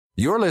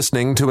You're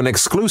listening to an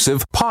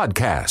exclusive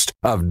podcast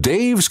of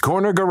Dave's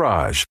Corner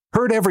Garage.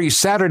 Heard every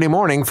Saturday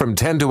morning from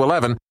 10 to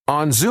 11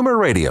 on Zoomer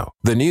Radio,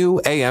 the new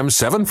AM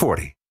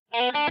 740.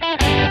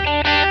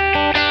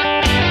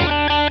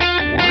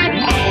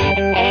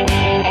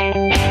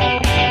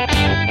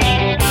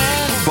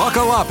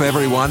 Buckle up,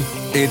 everyone.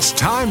 It's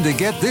time to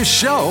get this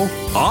show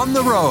on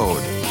the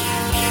road.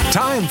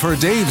 Time for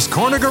Dave's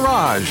Corner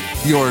Garage,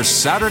 your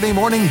Saturday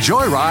morning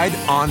joyride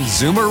on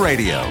Zoomer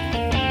Radio.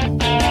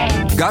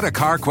 Got a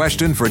car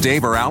question for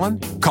Dave or Alan?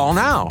 Call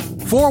now,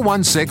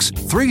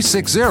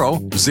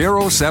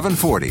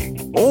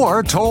 416-360-0740.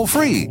 Or toll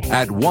free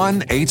at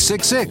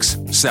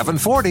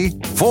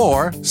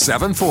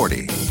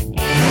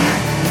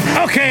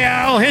 1-866-740-4740. Okay,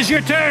 Al, here's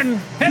your turn.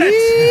 Hit it.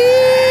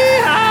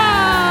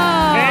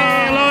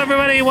 Hey, hello,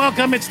 everybody.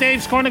 Welcome. It's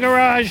Dave's Corner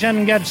Garage,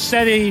 and get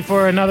ready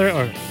for another,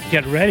 or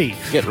get ready.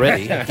 Get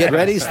ready. Get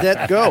ready,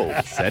 set, go.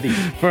 Steady.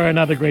 For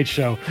another great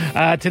show.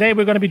 Today,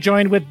 we're going to be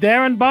joined with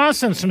Darren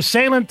Bosson from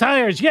Salem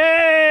Tires.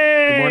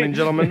 Yay! Good morning,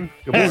 gentlemen.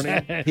 Good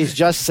morning. He's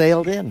just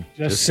sailed in.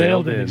 Just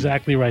sailed in.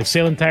 Exactly right.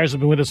 Salem Tires have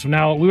been with us from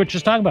now, we were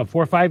just talking about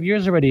 4 or 5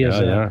 years already as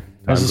a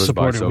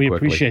supporter. We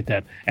appreciate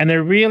that. And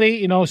they're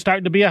really,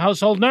 starting to be a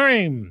household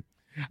name.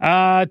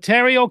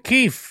 Terry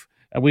O'Keefe.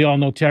 We all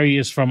know Terry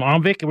is from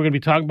Omvik, and we're going to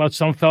be talking about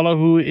some fellow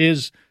who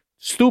is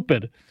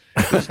stupid.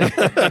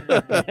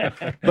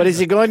 But is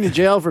he going to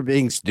jail for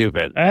being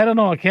stupid? I don't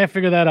know. I can't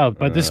figure that out.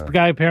 But this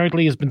guy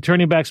apparently has been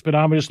turning back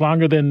speedometers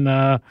longer than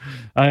I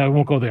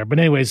won't go there. But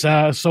anyways,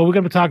 so we're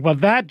going to talk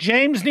about that.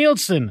 James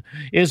Nielsen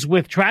is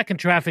with Track and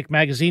Traffic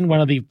magazine, one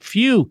of the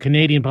few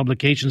Canadian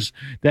publications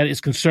that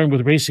is concerned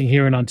with racing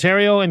here in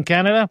Ontario and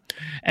Canada.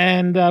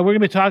 And we're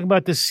going to be talking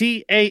about the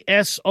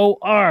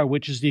CASOR,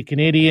 which is the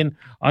Canadian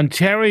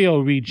Ontario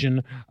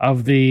region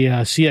of the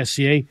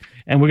CSCA.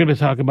 And we're going to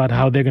talk about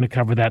how they're going to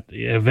cover that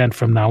event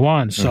from now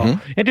on. So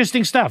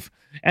interesting stuff.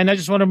 And I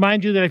just want to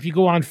remind you that if you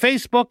go on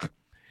Facebook,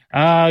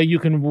 you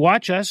can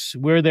watch us.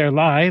 We're there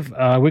live.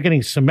 We're getting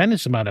a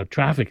tremendous amount of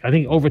traffic. I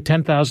think over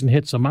 10,000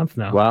 hits a month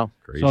now. Wow.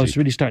 Crazy. So it's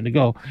really starting to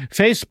go.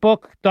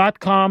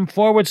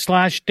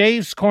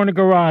 Facebook.com/Dave's Corner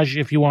Garage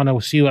if you want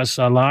to see us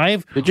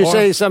live. Did you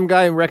say some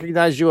guy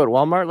recognized you at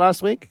Walmart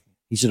last week?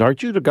 He said,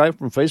 "Aren't you the guy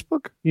from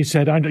Facebook?" He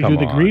said, "Aren't you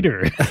the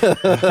greeter?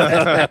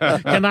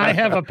 Can I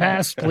have a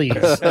pass, please?"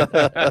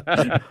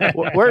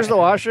 Where's the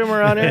washroom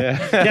around here?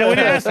 Yeah,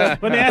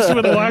 when they ask you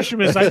where the washroom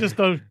is, I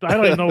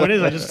don't even know what it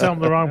is. I just tell them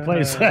the wrong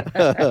place.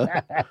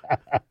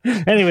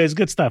 Anyways,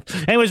 good stuff.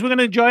 Anyways, we're going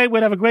to enjoy it.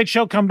 We'll have a great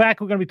show. Come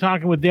back. We're going to be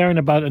talking with Darren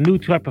about a new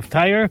type of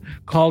tire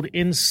called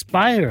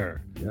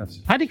Inspire. Yes.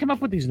 How do you come up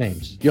with these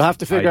names? You'll have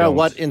to figure out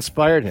what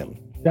inspired him.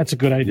 That's a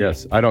good idea.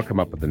 Yes, I don't come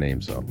up with the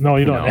names, though. No,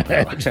 you don't.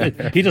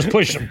 He just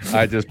pushed them.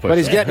 I just push But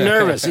he's getting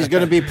nervous. He's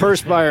going to be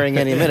perspiring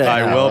any minute.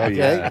 I will be.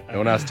 Okay? Yeah.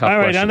 Don't ask tough All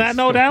right, questions. on that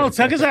note, Al,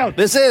 check us out.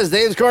 This is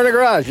Dave's Corner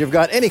Garage. If you've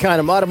got any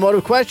kind of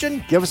automotive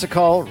question, give us a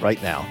call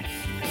right now.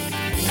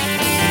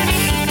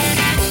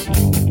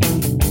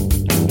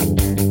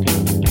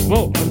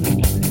 Whoa.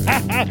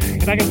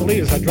 And I can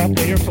believe this. I dropped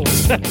my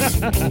earphones.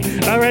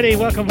 Alrighty,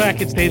 welcome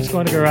back. It's Dave's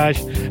Corner Garage.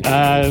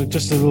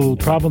 Just a little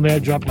problem there. I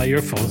dropped my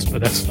earphones,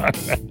 but that's all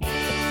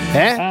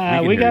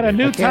right. We got a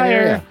new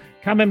tire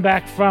coming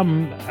back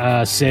from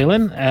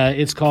Salem.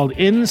 It's called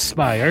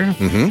Inspire.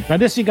 Now,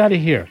 this you got to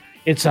hear.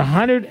 It's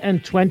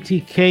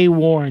 120K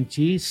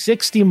warranty,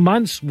 60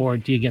 months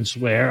warranty against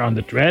wear on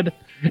the tread,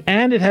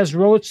 and it has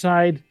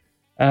roadside,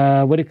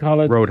 what do you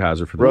call it? Road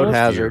hazard for the Road first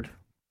hazard. year.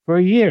 For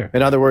a year.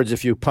 In other words,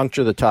 if you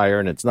puncture the tire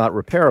and it's not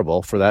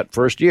repairable for that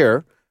first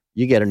year,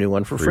 you get a new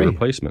one for free.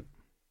 Replacement.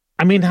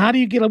 I mean, how do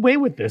you get away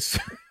with this?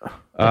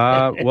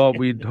 Well,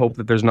 we'd hope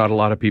that there's not a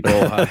lot of people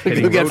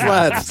hitting Who get road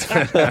flats.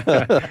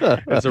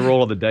 hazards. It's a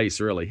roll of the dice,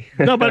 really.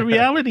 No, but in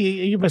reality,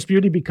 you must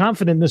really be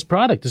confident in this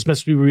product. This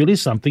must be really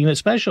something that's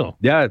special.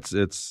 Yeah,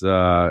 it's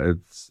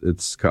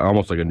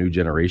almost like a new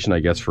generation, I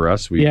guess, for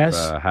us. We've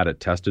had it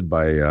tested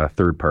by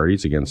third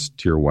parties against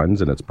Tier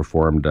 1s, and it's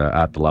performed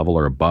at the level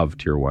or above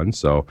Tier 1.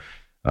 So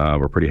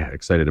we're pretty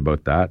excited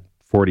about that.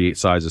 48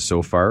 sizes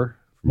so far.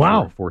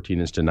 Wow.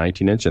 14-inch to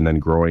 19-inch, and then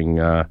growing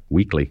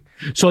weekly.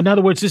 So, in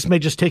other words, this may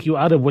just take you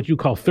out of what you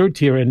call third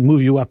tier and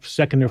move you up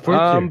second or fourth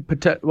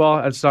tier. Well,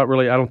 it's not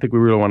really. I don't think we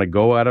really want to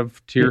go out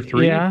of Tier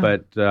 3. Yeah.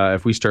 But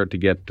if we start to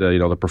get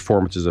the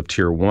performances of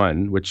Tier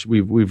 1, which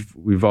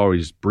we've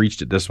always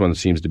breached it, this one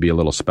seems to be a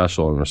little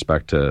special in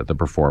respect to the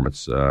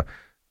performance to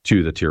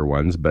the Tier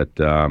 1s. But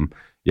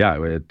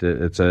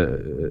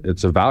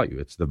it's a value.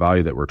 It's the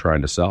value that we're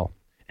trying to sell.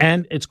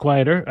 And it's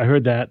quieter. I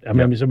heard that. I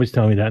remember somebody's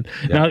telling me that.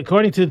 Yep. Now,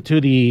 according to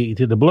the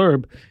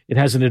blurb, it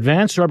has an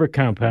advanced rubber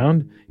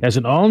compound, has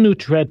an all-new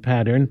tread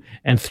pattern,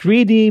 and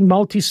 3D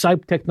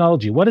multi-type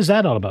technology. What is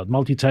that all about,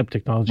 multi-type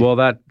technology? Well,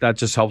 that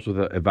just helps with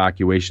the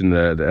evacuation.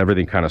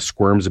 Everything kind of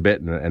squirms a bit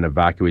and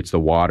evacuates the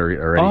water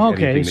or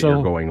anything that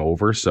you're going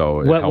over. So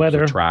it helps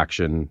with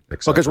traction,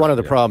 etc. Well, because one of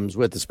the problems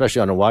with,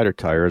 especially on a wider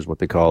tire, is what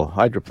they call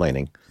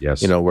hydroplaning.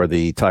 Yes. Where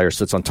the tire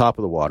sits on top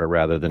of the water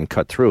rather than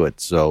cut through it.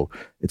 So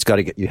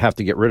you have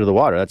to get rid of the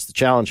water. That's the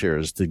challenge here,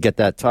 is to get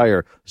that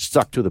tire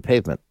stuck to the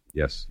pavement.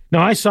 Yes.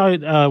 Now, I saw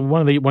it,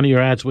 one of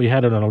your ads where you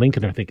had it on a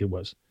Lincoln, I think it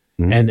was.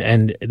 Mm-hmm.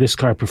 And this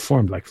car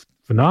performed like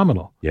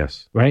phenomenal.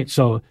 Yes. Right?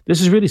 So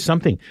this is really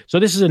something. So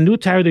this is a new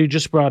tire that you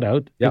just brought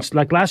out. Yep. It's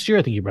like last year,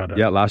 I think you brought out.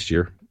 Yeah, last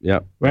year. Yeah.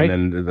 Right.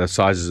 And then the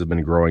sizes have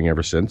been growing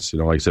ever since.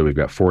 Like I said, we've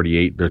got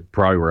 48.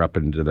 Probably we're up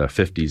into the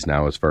 50s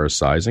now as far as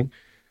sizing,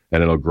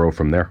 and it'll grow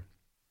from there.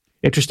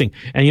 Interesting.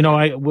 And,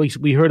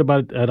 we heard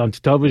about it on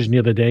television the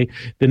other day.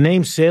 The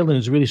name Salem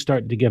is really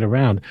starting to get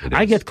around.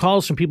 I get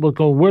calls from people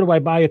going, where do I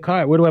buy a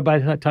car? Where do I buy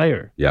a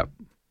tire? Yeah.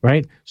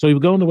 Right? So you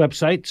go on the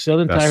website,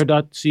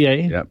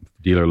 salentire.ca. Yep.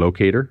 Dealer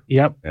locator.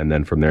 Yep. And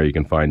then from there you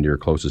can find your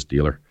closest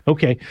dealer.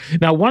 Okay.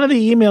 Now, one of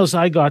the emails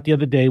I got the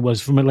other day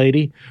was from a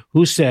lady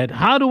who said,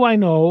 how do I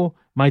know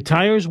my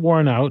tire's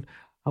worn out?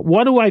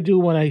 What do I do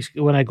when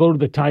I go to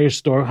the tire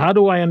store? How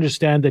do I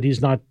understand that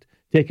he's not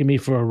taking me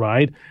for a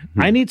ride?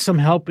 Mm-hmm. I need some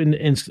help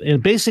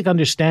in basic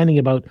understanding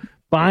about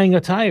buying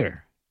a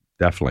tire.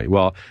 Definitely.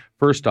 Well,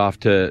 first off,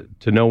 to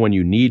know when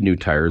you need new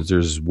tires,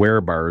 there's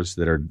wear bars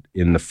that are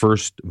in the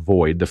first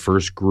void, the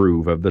first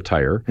groove of the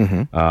tire,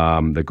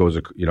 mm-hmm. That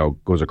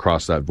goes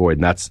across that void,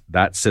 and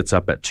that sits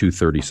up at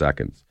 230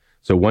 seconds.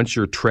 So once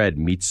your tread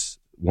meets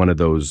one of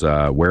those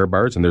wear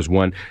bars, and there's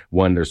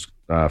there's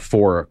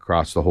 4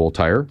 across the whole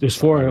tire. There's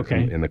 4,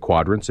 okay, in the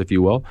quadrants, if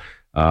you will.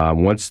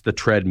 Once the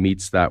tread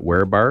meets that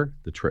wear bar,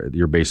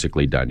 you're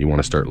basically done. You want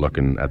to start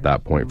looking at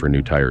that point for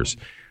new tires.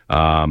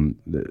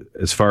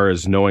 As far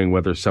as knowing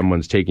whether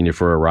someone's taking you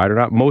for a ride or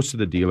not, most of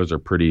the dealers are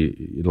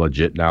pretty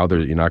legit now.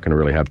 You're not going to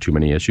really have too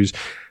many issues.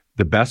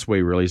 The best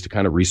way really is to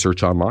kind of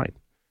research online.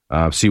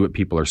 See what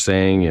people are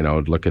saying,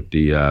 look at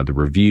the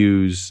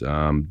reviews.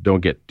 Don't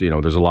get,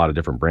 there's a lot of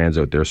different brands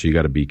out there, so you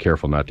got to be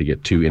careful not to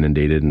get too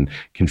inundated and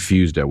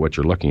confused at what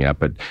you're looking at.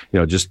 But,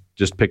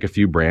 just pick a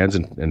few brands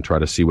and try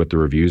to see what the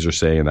reviews are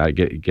saying, and that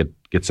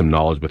get some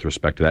knowledge with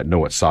respect to that, know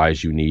what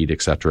size you need,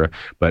 etc.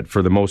 But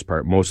for the most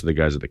part, most of the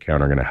guys at the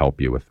counter are going to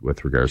help you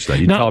with regards to that.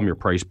 You tell them your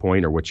price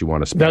point or what you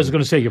want to spend. I was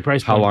going to say your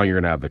price point. How long you're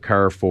going to have the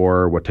car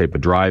for, what type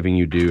of driving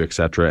you do,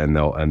 etc. And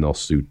they'll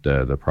suit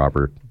the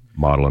proper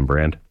model and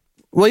brand.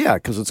 Well, yeah,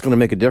 because it's going to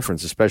make a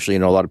difference, especially,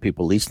 a lot of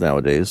people lease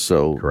nowadays.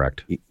 So,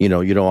 correct. You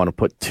don't want to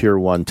put tier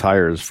 1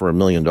 tires for $1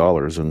 million,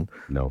 and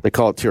no. They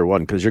call it tier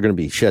 1 because you're going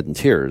to be shedding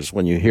tears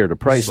when you hear the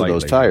price of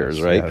those tires,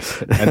 yes, right?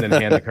 Yes. And then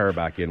hand the car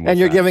back in. And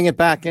you're giving it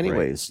back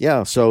anyways. Right.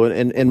 Yeah. So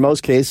in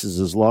most cases,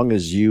 as long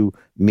as you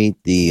meet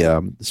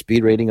the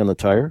speed rating on the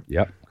tire,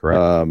 yep.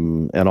 Correct.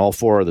 And all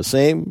 4 are the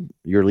same,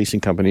 your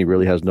leasing company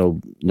really has no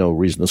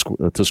reason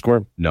to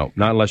squirm. No,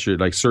 not unless you're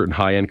like certain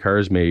high-end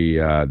cars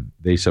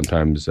they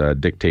sometimes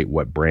dictate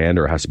what brand,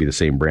 or it has to be the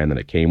same brand that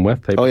it came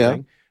with type of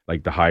thing,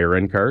 like the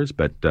higher-end cars.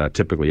 But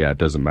typically, it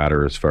doesn't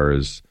matter as far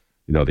as,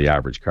 the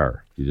average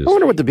car. I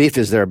wonder what the beef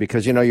is there,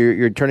 because,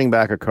 you're turning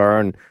back a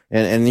car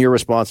and your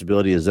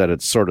responsibility is that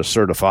it's sort of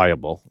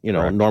certifiable,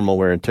 correct. Normal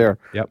wear and tear.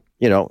 Yep.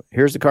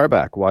 Here's the car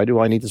back. Why do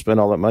I need to spend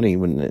all that money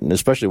and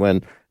especially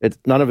when it's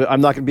none of it? I'm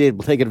not going to be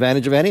able to take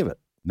advantage of any of it.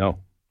 No,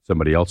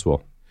 somebody else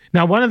will.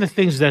 Now, one of the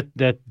things that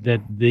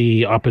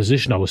the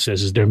opposition always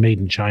says is they're made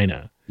in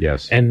China.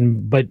 Yes.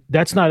 But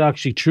that's not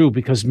actually true,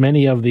 because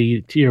many of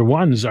the tier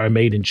 1s are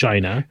made in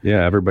China.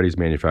 Yeah, everybody's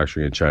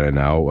manufacturing in China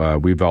now.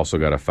 We've also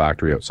got a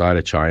factory outside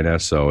of China,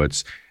 so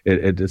it's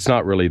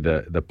not really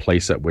the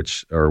place at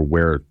which or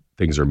where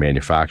things are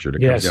manufactured.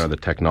 It comes down to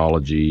the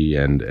technology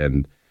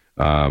and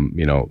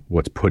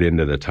what's put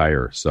into the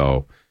tire.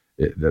 So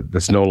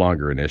that's no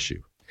longer an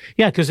issue.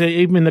 Yeah, because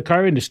even in the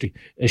car industry,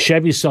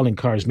 Chevy's selling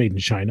cars made in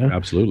China.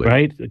 Absolutely.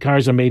 Right? The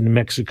cars are made in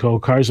Mexico.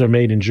 Cars are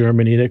made in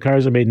Germany. The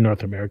cars are made in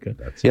North America.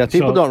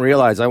 People don't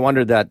realize. I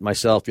wondered that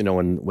myself,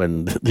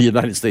 when the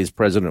United States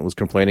president was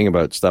complaining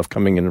about stuff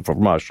coming in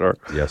from offshore.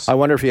 Yes. I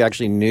wonder if he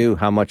actually knew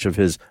how much of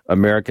his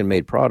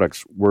American-made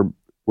products were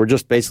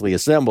just basically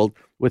assembled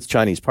with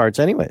Chinese parts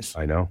anyways.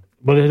 I know.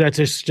 Well,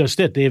 that's just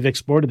it. They've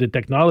exported the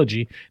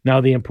technology.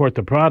 Now they import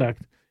the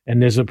product,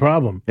 and there's a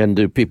problem. And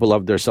do people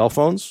love their cell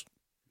phones?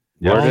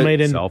 Yeah, all made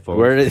in cell phones.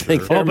 Where do they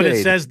think they're but made?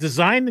 It says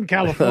designed in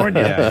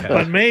California,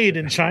 but made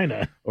in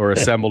China, or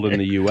assembled in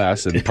the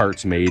U.S. and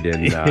parts made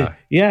in.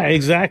 Yeah,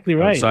 exactly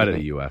right. Outside of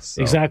the U.S.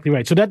 So. Exactly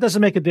right. So that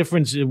doesn't make a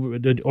difference.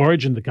 The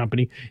origin of the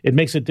company, it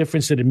makes a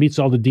difference that it meets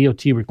all the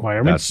DOT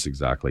requirements. That's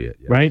exactly it.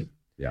 Yes. Right.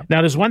 Yeah.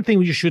 Now, there's one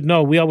thing you should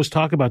know. We always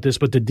talk about this,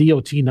 but the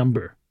DOT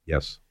number.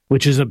 Yes.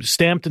 Which is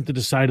stamped into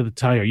the side of the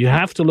tire. You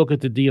have to look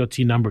at the DOT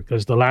number,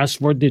 because the last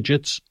 4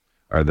 digits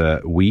are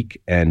the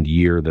week and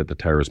year that the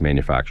tire is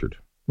manufactured.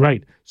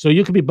 Right. So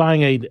you could be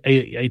buying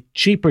a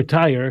cheaper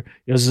tire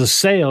as a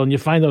sale, and you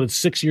find out it's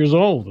 6 years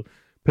old.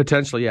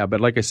 Potentially, yeah.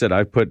 But like I said,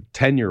 I've put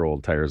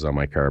 10-year-old tires on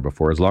my car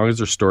before. As long as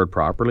they're stored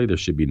properly, there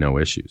should be no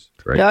issues.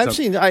 Right?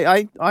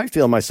 Yeah, I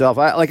feel myself.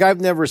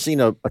 I've never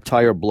seen a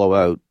tire blow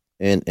out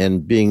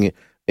and being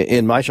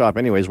in my shop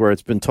anyways, where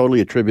it's been totally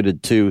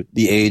attributed to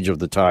the age of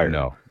the tire.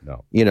 No.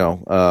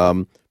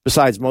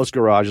 Besides, most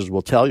garages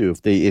will tell you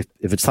if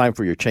it's time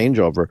for your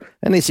changeover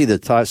and they see the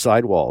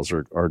sidewalls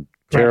are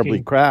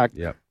terribly cracked.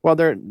 Yep. Well,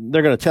 they're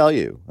going to tell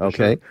you,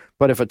 okay? Sure.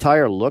 But if a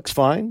tire looks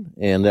fine,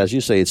 and as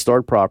you say, it's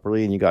stored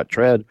properly and you got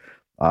tread,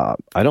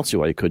 I don't see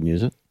why you couldn't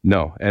use it.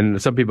 No,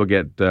 and some people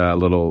get a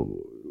little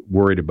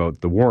worried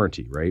about the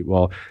warranty, right?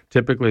 Well,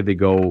 typically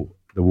the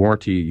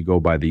warranty, you go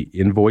by the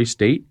invoice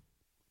date.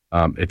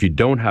 If you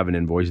don't have an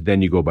invoice,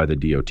 then you go by the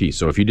DOT.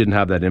 So if you didn't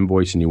have that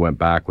invoice and you went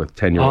back with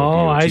 10-year-old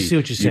DOT, I see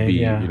what you're saying.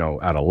 You'd be,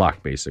 out of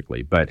luck,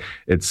 basically. But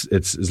it's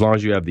as long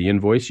as you have the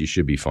invoice, you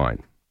should be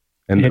fine.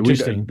 And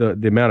Interesting.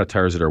 The amount of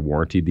tires that are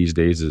warranted these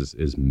days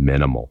is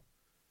minimal.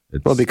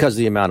 Well, because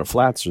the amount of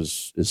flats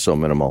is so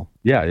minimal.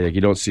 Yeah,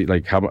 you don't see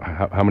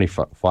how many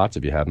flats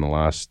have you had in the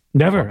last?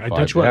 Never. I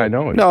touch wood. Yeah, I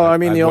know. No, I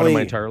mean the only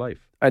my entire life.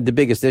 The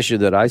biggest issue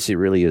that I see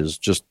really is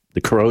just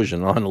the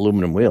corrosion on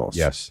aluminum wheels.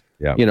 Yes.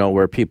 Yeah.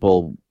 Where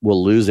people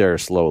will lose air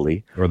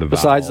slowly. Or the valve.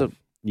 Besides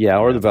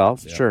the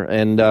valve, sure.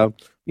 And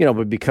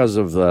but because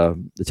of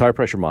the tire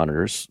pressure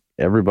monitors,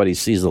 everybody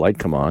sees the light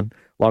come on.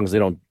 As long as they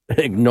don't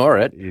ignore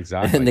it,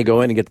 exactly, and they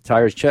go in and get the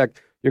tires checked,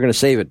 you're going to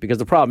save it. Because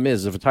the problem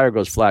is, if a tire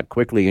goes flat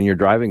quickly and you're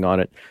driving on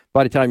it,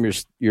 by the time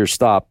you're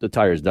stopped, the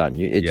tire's done.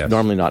 It's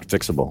normally not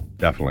fixable.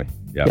 Definitely.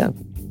 Yeah.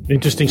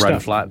 Interesting run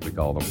stuff. Flat, we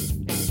call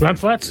them. Run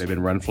flats? They've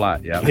been run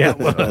flat, yeah. Yeah,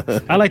 well,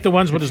 I like the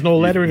ones where there's no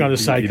lettering on the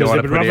side because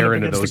they've been rubbing air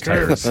up into against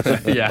those the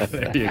tires. Yeah,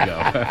 there you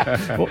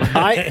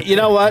go. You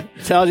know what?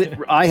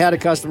 I had a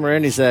customer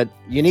and he said,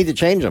 you need to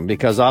change them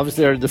because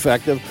obviously they're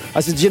defective. I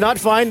said, do you not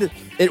find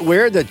it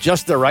weird that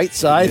just the right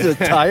side of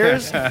the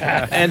tires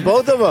and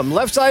both of them,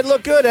 left side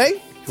look good, eh?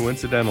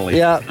 Coincidentally.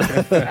 Yeah.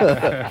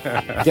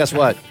 Guess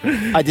what?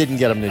 I didn't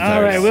get them new tires.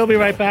 All right, we'll be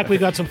right back. We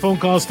got some phone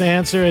calls to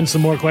answer and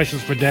some more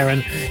questions for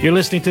Darren. You're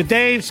listening to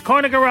Dave's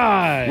Corner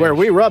Garage, where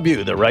we rub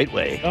you the right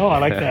way. Oh, I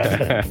like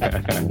that.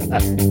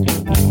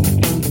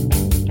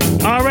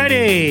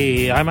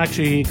 Alrighty, I'm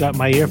actually got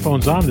my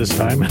earphones on this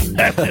time. You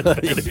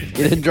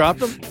didn't drop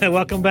them?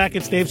 Welcome back.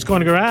 It's Dave's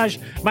Corner Garage.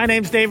 My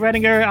name's Dave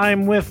Redinger.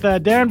 I'm with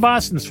Darren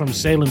Bostons from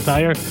Salem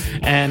Tire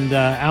and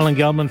Alan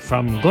Gelman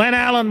from Glen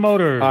Allen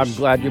Motors. I'm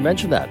glad you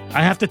mentioned that.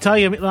 I have to tell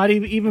you, not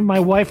even my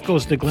wife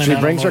goes to Glen Allen.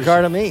 She brings Motors. her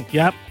car to me.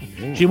 Yep.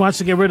 She wants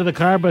to get rid of the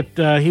car, but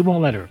he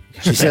won't let her.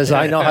 She says,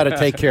 I know how to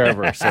take care of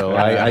her, so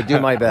I do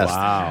my best.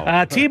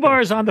 Wow.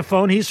 Tibor is on the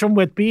phone. He's from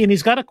Whitby, and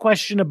he's got a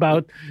question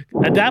about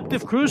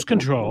adaptive cruise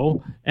control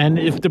and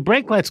if the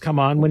brake lights come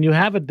on when you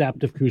have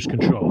adaptive cruise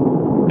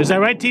control. Is that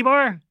right,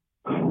 Tibor?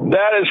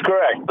 That is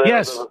correct.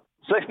 Yes.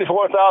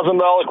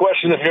 $64,000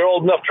 question if you're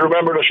old enough to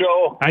remember the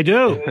show. I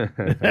do.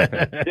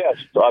 Yes,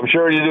 I'm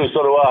sure you do.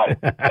 So do I.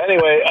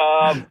 Anyway,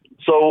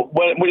 so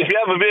if you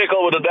have a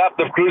vehicle with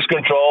adaptive cruise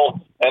control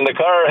and the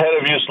car ahead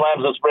of you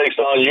slams its brakes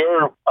on,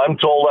 I'm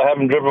told, I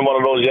haven't driven one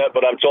of those yet,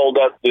 but I'm told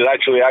that it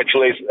actually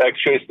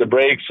actuates the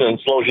brakes and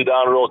slows you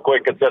down real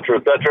quick, et cetera,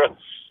 et cetera.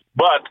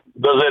 But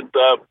does it,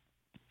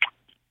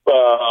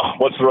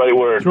 what's the right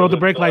word? Throw the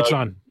brake lights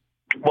on.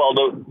 Well,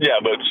 but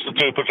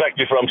to protect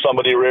you from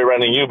somebody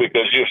rear-ending you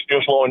because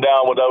you're slowing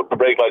down without the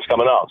brake lights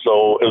coming out.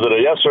 So is it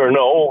a yes or a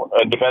no?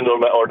 Depends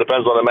on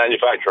the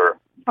manufacturer.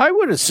 I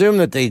would assume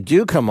that they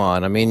do come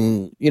on. I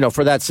mean,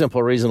 for that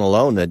simple reason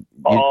alone that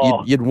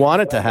you'd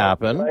want it to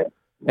happen.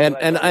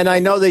 And I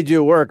know they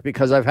do work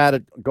because I've had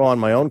it go on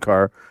my own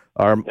car.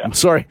 I'm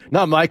sorry,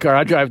 not my car.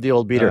 I drive the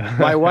old beater.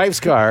 My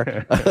wife's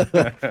car.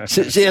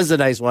 She has a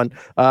nice one.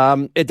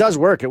 It does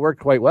work. It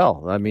worked quite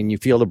well. I mean, you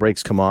feel the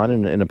brakes come on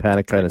in a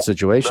panic kind of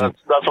situation.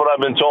 That's what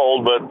I've been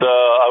told, but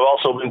I've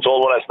also been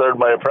told when I started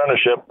my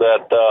apprenticeship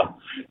that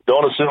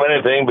don't assume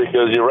anything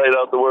because you write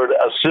out the word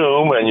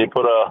assume and you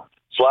put a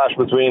slash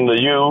between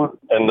the U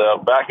and the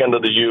back end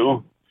of the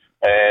U,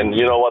 and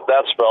you know what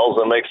that spells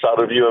and makes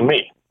out of you and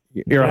me.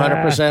 You're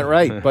 100%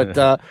 right, but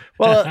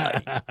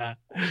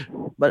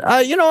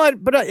you know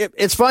what? But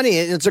it's funny.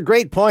 It's a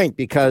great point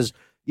because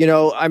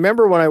I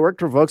remember when I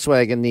worked for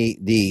Volkswagen,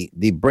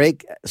 the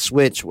brake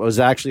switch was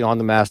actually on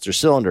the master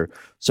cylinder.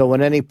 So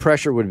when any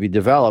pressure would be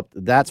developed,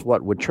 that's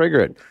what would trigger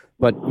it.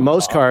 But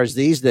most cars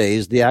these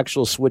days, the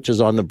actual switch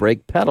is on the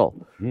brake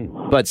pedal.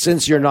 But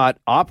since you're not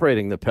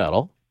operating the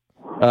pedal,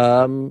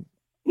 you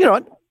know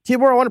what,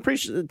 Tibor, I want to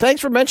appreciate. Thanks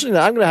for mentioning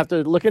that. I'm going to have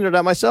to look into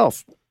that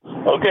myself.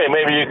 Okay,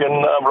 maybe you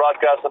can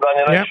broadcast it on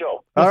your next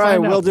show. All right,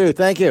 we'll do.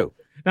 Thank you.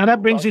 Now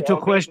that brings you to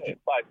a question.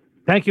 Bye.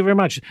 Thank you very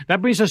much.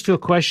 That brings us to a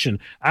question.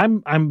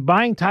 I'm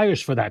buying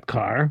tires for that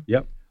car.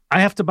 Yep.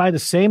 I have to buy the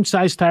same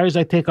size tires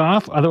I take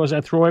off, otherwise I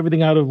throw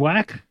everything out of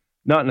whack?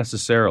 Not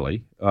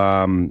necessarily.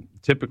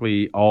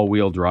 Typically,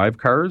 all-wheel drive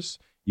cars,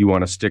 you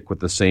want to stick with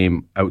the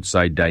same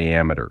outside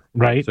diameter.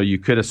 Right. So you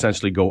could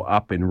essentially go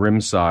up in rim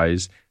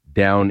size,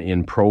 down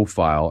in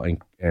profile,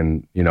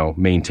 and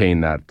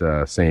maintain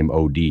that same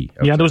OD.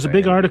 Yeah, there was a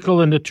big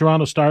article in the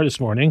Toronto Star this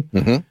morning,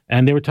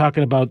 and they were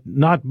talking about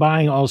not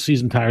buying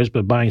all-season tires,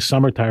 but buying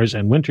summer tires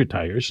and winter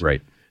tires.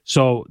 Right.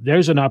 So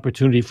there's an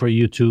opportunity for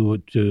you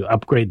to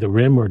upgrade the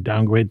rim or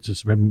downgrade the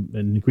rim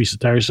and increase the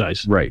tire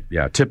size. Right,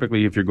 yeah.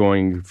 Typically, if you're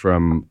going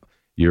from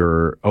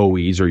your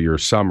OEs or your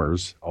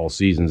summers, all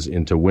seasons,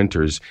 into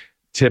winters,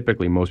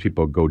 typically most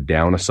people go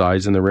down a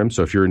size in the rim.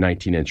 So if you're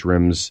 19-inch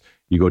rims,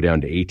 you go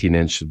down to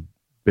 18-inch,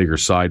 bigger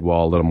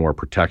sidewall, a little more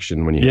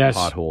protection when you hit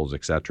potholes,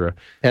 etc.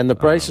 And the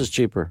price is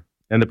cheaper.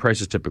 And the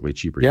price is typically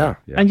cheaper. Yeah.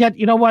 And yet,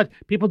 you know what?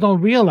 People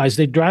don't realize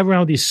they drive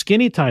around with these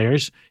skinny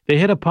tires. They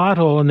hit a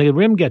pothole and the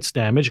rim gets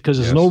damaged because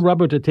there's no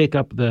rubber to take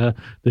up the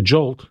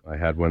jolt. I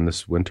had one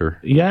this winter.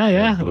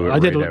 Yeah. I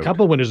did right a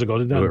couple of winters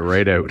ago. Blew it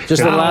right out.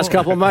 Just in the last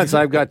couple of months,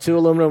 I've got 2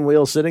 aluminum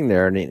wheels sitting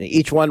there, and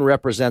each one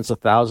represents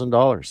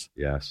 $1,000.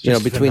 Yes. You know,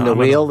 between the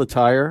wheel, the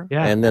tire,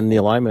 and then the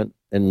alignment,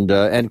 and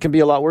it can be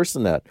a lot worse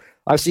than that.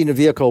 I've seen a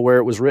vehicle where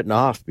it was written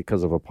off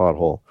because of a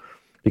pothole,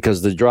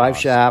 because the drive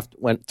shaft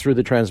went through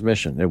the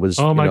transmission. It was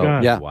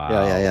God! Yeah, Wow.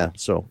 yeah.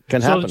 So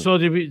can happen. So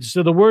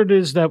the word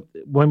is that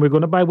when we're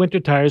going to buy winter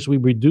tires, we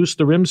reduce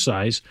the rim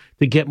size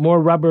to get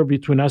more rubber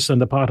between us and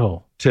the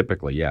pothole.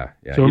 Typically, yeah.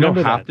 So you don't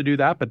have to do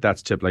that, but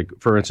that's like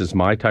for instance,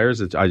 my tires.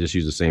 I just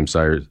use the same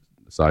size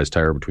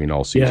tire between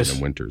all season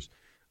and winters.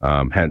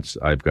 Hence,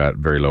 I've got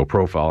very low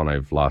profile, and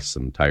I've lost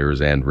some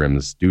tires and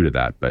rims due to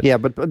that. But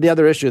the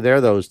other issue there,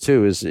 though,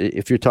 too, is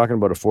if you're talking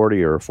about a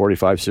 40 or a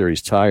 45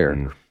 series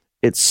tire,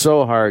 it's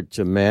so hard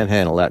to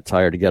manhandle that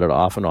tire to get it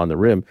off and on the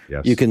rim.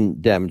 Yes. You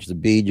can damage the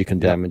bead, you can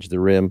damage the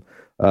rim,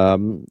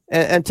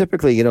 and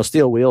typically,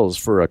 steel wheels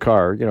for a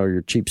car,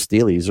 your cheap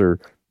Steelies are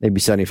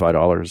maybe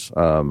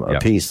 $75 a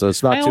piece, so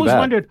it's not too bad. I always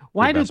wondered,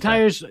 why do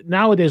tires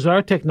nowadays,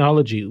 our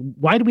technology,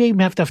 why do we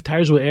even have to have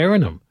tires with air in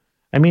them?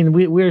 I mean,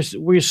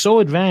 we're so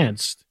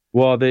advanced.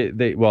 Well, they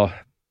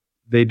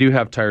do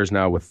have tires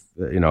now with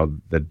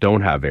that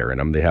don't have air in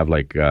them. They have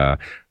like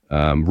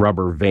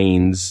rubber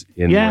veins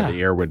in where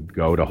the air would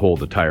go to hold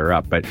the tire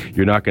up, but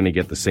you're not going to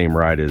get the same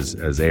ride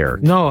as air.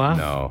 No, huh?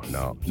 No.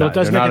 So it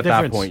doesn't make a difference. Not at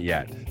that point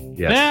yet.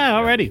 Yes. Yeah,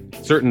 already.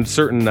 Certain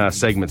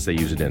segments they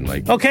use it in.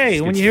 Like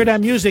okay, when you hear that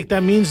music,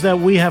 that means that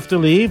we have to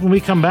leave. When we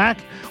come back,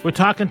 we're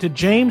talking to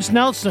James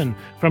Nelson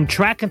from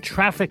Track and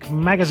Traffic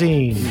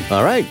Magazine.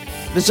 All right,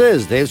 this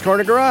is Dave's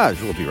Corner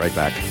Garage. We'll be right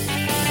back.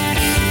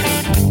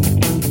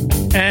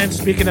 And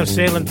speaking of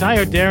Sale and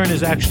Tire, Darren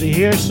is actually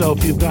here. So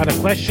if you've got a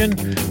question,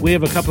 we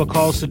have a couple of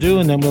calls to do,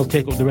 and then we'll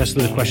take the rest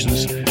of the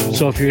questions.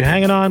 So if you're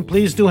hanging on,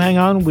 please do hang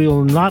on. We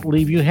will not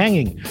leave you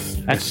hanging.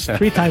 That's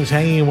 3 times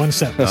hanging in one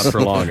sentence. Not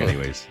for long,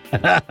 anyways.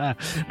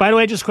 By the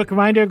way, just a quick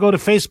reminder, go to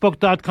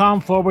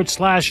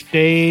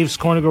facebook.com/Dave's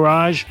Corner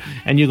Garage,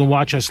 and you can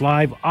watch us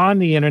live on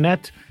the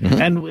internet.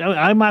 And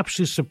I'm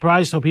actually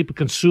surprised how people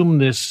consume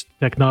this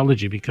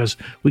technology, because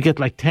we get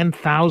like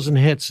 10,000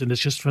 hits, and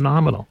it's just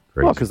phenomenal.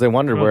 Crazy. Well, because they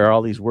wonder where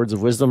all these words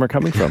of wisdom are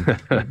coming from.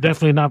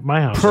 Definitely not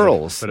my house.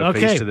 Pearls. Put a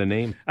face to the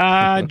name.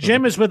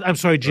 James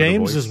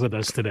is with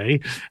us today.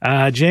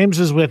 James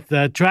is with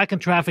Track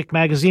and Traffic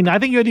Magazine. I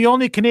think you're the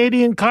only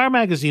Canadian car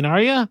magazine,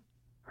 are you?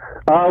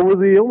 We're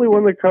the only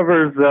one that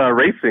covers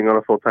racing on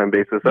a full-time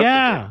basis.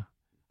 I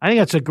think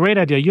that's a great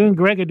idea. You and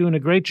Greg are doing a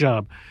great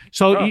job.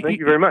 So, thank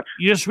you very much.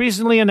 You just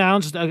recently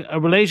announced a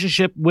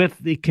relationship with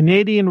the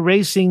Canadian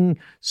Racing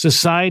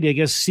Society, I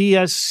guess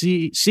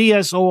CSOR.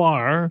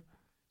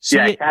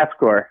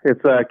 CASCOR.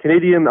 It's a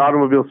Canadian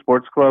Automobile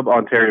Sports Club,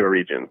 Ontario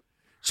region.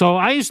 So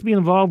I used to be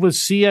involved with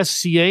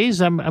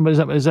CSCAs.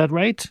 Is that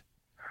right?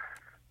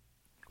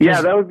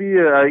 Yeah, that would be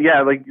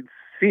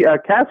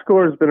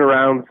CASCOR has been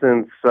around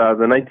since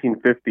the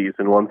 1950s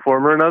in one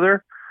form or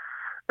another.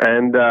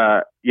 And,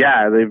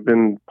 they've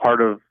been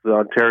part of the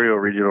Ontario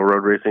regional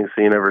road racing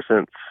scene ever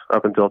since,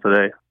 up until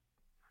today.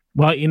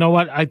 Well, you know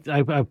what? I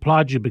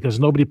applaud you, because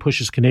nobody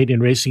pushes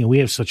Canadian racing, and we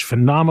have such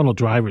phenomenal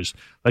drivers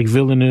like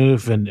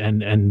Villeneuve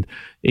and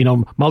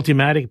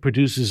Multimatic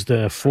produces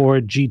the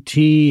Ford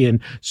GT, and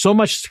so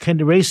much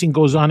kind of racing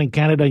goes on in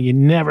Canada, you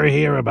never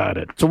hear about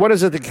it. So what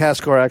is it that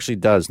CASCOR actually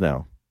does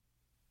now?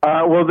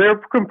 Well, they're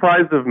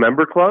comprised of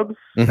member clubs,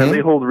 and they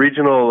hold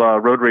regional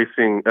road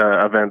racing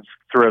events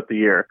throughout the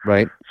year.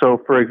 Right.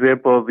 So, for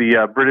example,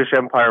 the British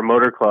Empire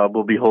Motor Club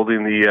will be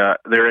holding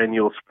their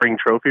annual spring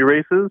trophy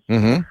races,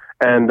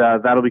 and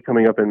that'll be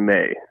coming up in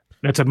May.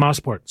 That's at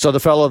Mosport. So the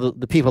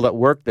people that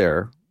work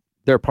there,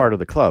 they're part of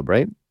the club,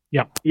 right?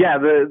 Yeah. Yeah,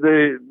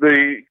 the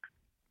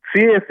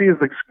CASC is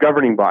the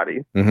governing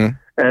body,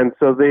 and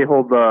so they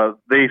hold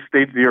they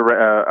stage the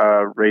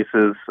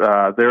races.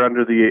 They're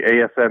under the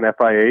ASN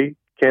FIA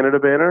Canada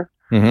banner,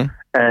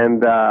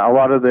 and a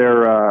lot of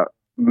their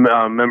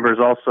members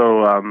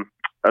also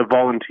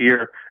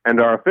volunteer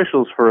and are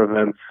officials for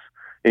events,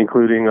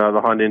 including the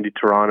Honda Indy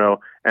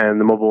Toronto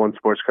and the Mobil One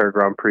Sports Car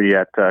Grand Prix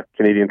at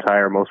Canadian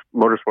Tire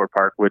Motorsport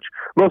Park, which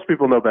most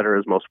people know better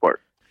as Mosport.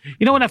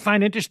 You know what I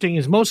find interesting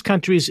is most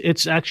countries,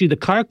 it's actually the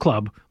car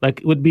club,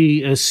 like it would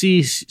be a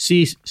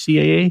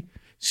CAA.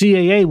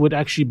 CAA would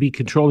actually be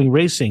controlling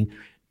racing,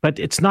 but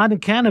it's not in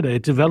Canada.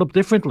 It developed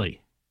differently.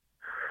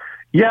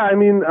 Yeah, I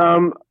mean,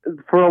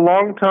 for a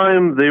long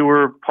time, they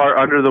were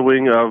under the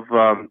wing of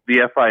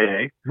the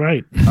FIA,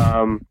 right?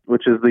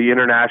 Which is the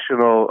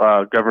international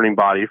governing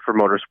body for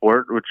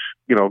motorsport, which,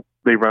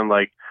 they run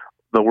like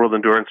the World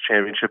Endurance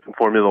Championship and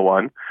Formula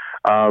One.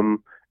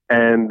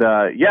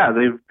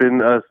 They've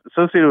been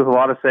associated with a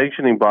lot of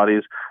sanctioning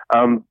bodies.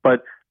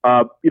 But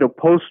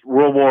post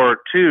World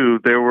War II,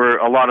 there were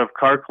a lot of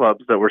car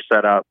clubs that were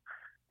set up,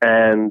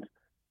 and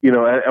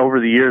over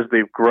the years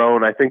they've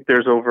grown. I think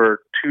there's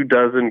over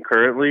 24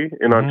 currently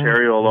in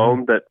Ontario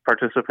alone that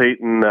participate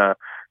in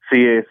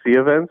CAC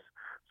events.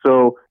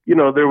 So,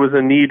 there was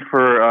a need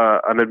for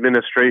an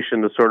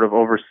administration to sort of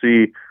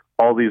oversee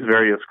all these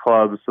various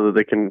clubs so that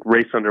they can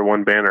race under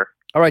one banner.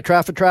 All right,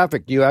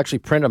 Traffic. Do you actually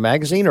print a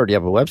magazine or do you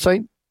have a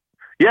website?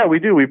 Yeah, we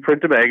do. We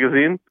print a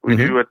magazine. We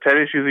do 10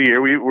 issues a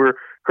year. We're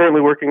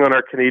currently working on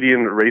our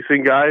Canadian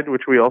Racing Guide,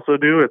 which we also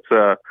do. It's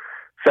a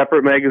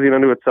separate magazine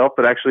unto itself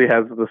that actually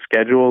has the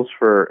schedules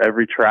for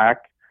every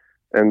track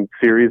and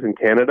series in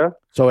Canada.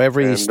 So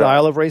every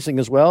style of racing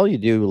as well? You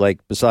do,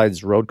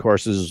 besides road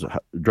courses,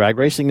 drag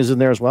racing is in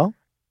there as well?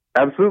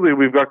 Absolutely.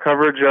 We've got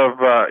coverage of,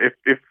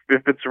 if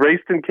it's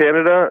raced in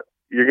Canada,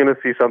 you're going to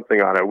see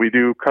something on it. We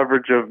do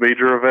coverage of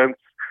major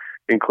events,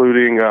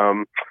 including,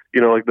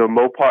 like the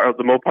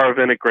Mopar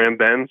event at Grand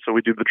Bend. So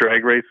we do the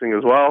drag racing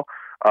as well.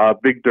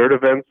 Big dirt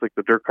events like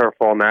the Dirt Car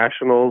Fall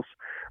Nationals,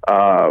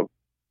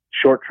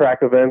 short track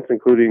events,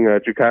 including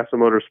Jukasa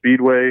Motor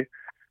Speedway,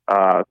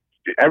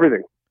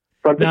 everything.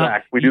 Front to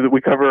back.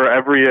 We cover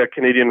every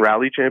Canadian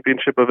Rally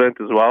Championship event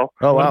as well.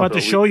 Oh, wow. What about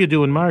the show you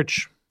do in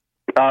March?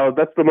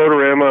 That's the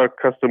Motorama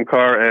Custom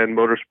Car and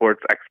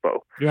Motorsports Expo.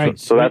 Right.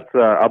 So that's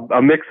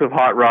a mix of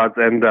hot rods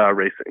and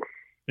racing.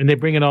 And they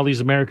bring in all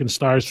these American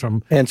stars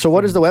from... And so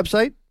what is the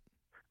website?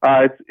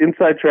 It's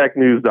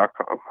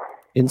InsideTrackNews.com.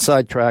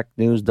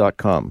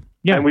 InsideTrackNews.com.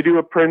 Yeah. And we do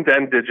a print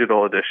and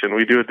digital edition.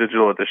 We do a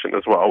digital edition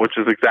as well, which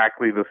is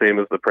exactly the same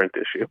as the print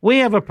issue. We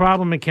have a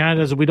problem in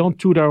Canada is that we don't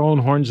toot our own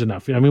horns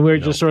enough. I mean, we're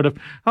just sort of,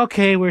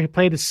 okay, we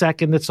played a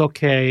second, it's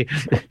okay.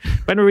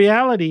 But in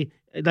reality,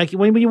 like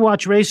when you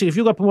watch racing, if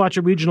you go up and watch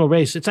a regional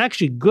race, it's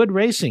actually good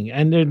racing.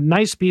 And they're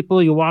nice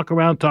people. You walk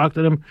around, talk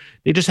to them.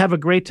 They just have a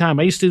great time.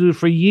 I used to do it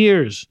for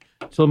years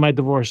until my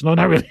divorce. No,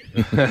 not really.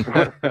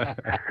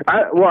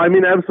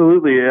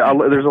 Absolutely.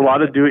 There's a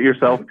lot of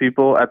do-it-yourself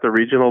people at the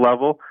regional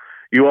level.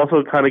 You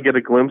also kind of get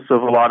a glimpse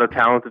of a lot of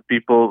talented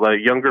people, like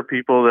younger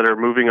people that are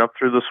moving up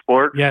through the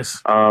sport.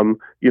 Yes.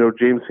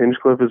 James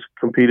Hinchcliffe has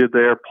competed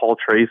there, Paul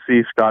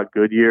Tracy, Scott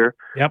Goodyear.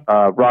 Yep.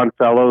 Ron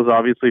Fellows,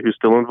 obviously, who's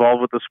still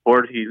involved with the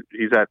sport.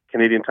 He's at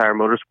Canadian Tire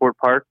Motorsport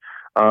Park.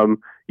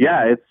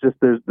 It's just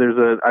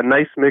there's a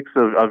nice mix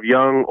of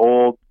young,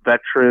 old,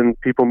 veteran,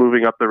 people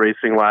moving up the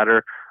racing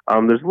ladder.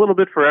 There's a little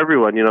bit for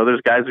everyone.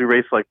 There's guys who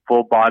race like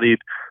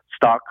full-bodied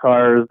stock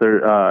cars.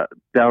 They're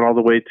down all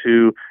the way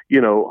to,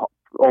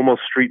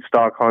 almost street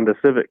stock Honda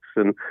Civics,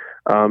 and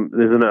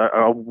there's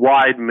a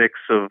wide mix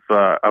of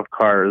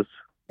cars.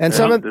 And there's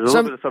a little bit of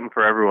something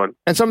for everyone.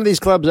 And some of these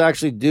clubs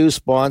actually do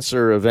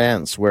sponsor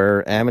events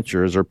where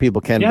amateurs or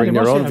people can bring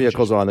their own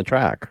vehicles on the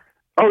track.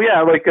 Oh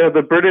yeah, like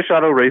the British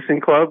Auto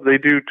Racing Club, they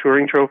do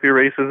touring trophy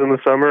races in the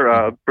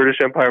summer. British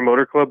Empire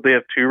Motor Club, they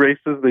have 2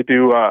 races. They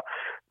do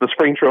the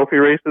spring trophy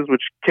races,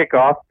 which kick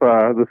off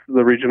the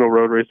regional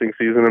road racing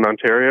season in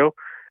Ontario,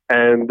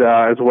 and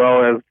as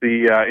well as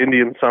the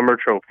Indian Summer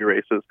Trophy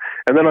races.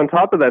 And then on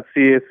top of that,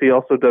 CAC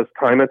also does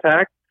Time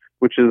Attack,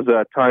 which is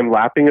time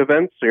lapping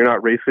events. So you're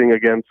not racing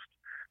against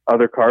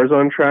other cars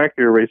on track,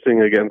 you're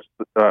racing against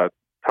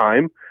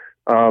time.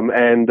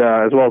 And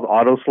as well as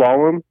Auto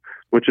Slalom,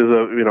 which is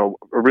a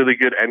really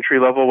good entry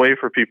level way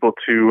for people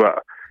to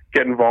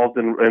get involved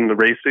in the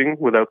racing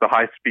without the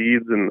high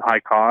speeds and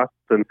high costs.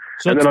 And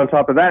then on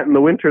top of that, in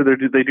the winter,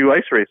 they do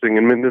ice racing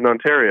in Minden,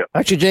 Ontario.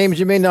 Actually, James,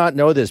 you may not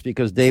know this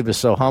because Dave is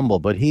so humble,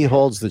 but he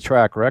holds the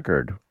track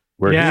record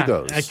where he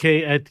goes. At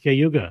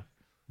Cayuga.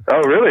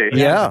 Oh, really?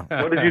 Yeah.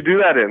 What did you do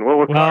that in?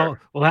 What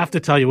car? We'll have to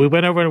tell you. We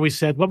went over and we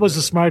said, what was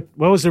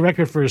the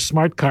record for a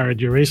smart car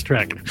at your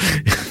racetrack?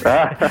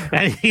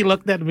 And he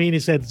looked at me and he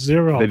said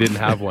 0. They didn't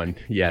have one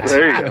yet.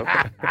 There you go.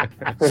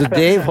 So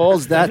Dave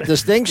holds that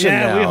distinction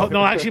now.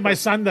 No, actually my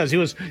son does. He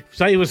was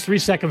 3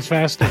 seconds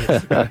faster.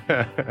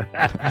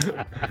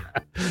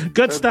 Good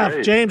That's stuff.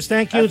 Great. James,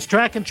 thank you. It's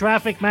Track and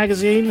Traffic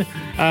magazine.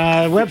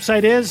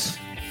 Website is?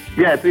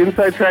 Yeah, it's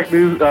Inside Track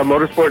News,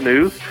 Motorsport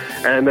News,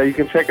 and you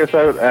can check us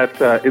out at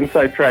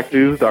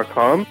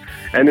InsideTrackNews.com.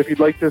 And if you'd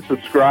like to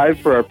subscribe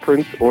for our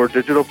print or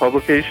digital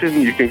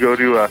publication, you can go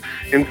to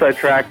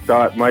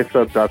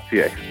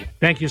InsideTrack.mysub.ca.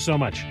 Thank you so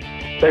much.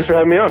 Thanks for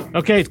having me on.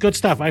 Okay, it's good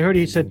stuff. I heard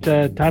he said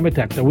Time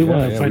Attack, so we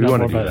want to find out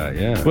more about that.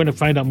 Yeah. We're going to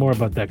find out more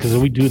about that because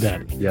we do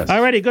that. Yes.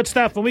 Alrighty, good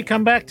stuff. When we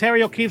come back,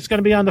 Terry O'Keefe's going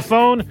to be on the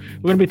phone.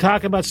 We're going to be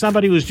talking about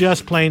somebody who's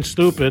just plain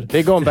stupid.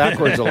 They're going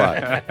backwards a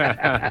lot.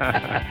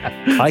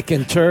 I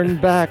can turn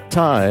back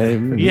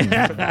time.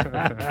 Yeah.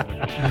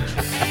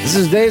 This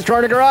is Dave's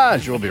Corner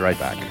Garage. We'll be right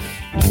back.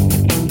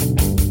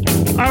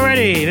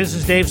 Alrighty, this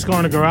is Dave's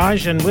Corner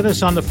Garage, and with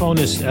us on the phone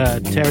is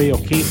Terry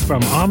O'Keefe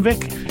from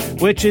OMVIC,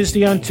 which is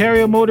the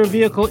Ontario Motor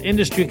Vehicle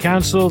Industry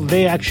Council.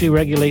 They actually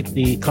regulate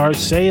the car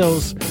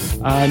sales,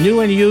 new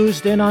and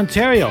used in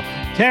Ontario.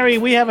 Terry,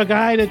 we have a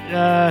guy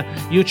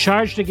that you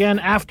charged again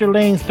after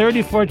laying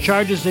 34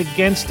 charges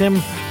against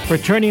him for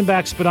turning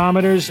back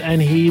speedometers,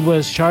 and he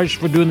was charged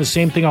for doing the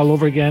same thing all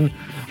over again.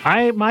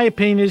 My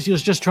opinion is he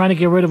was just trying to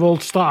get rid of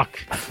old stock.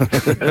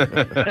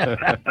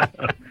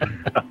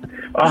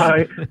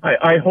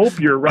 I hope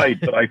you're right,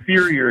 but I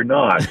fear you're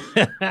not.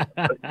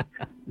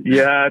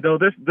 Yeah, no,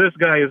 this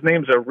guy, his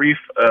name's Arif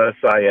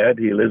Syed.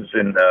 He lives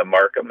in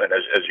Markham, and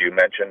as you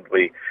mentioned,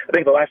 I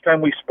think the last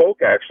time we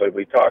spoke, actually,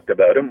 we talked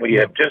about him. We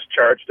had just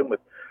charged him with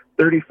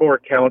 34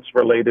 counts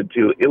related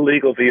to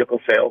illegal vehicle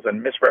sales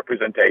and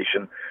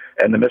misrepresentation,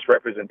 and the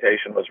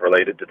misrepresentation was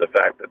related to the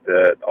fact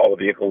that all the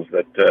vehicles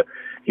that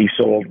he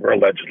sold were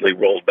allegedly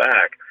rolled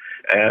back.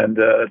 And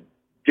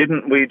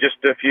didn't we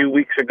just a few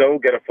weeks ago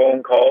get a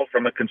phone call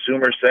from a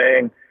consumer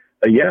saying,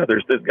 yeah,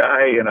 there's this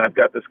guy and I've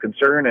got this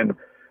concern, and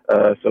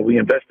so we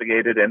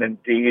investigated, and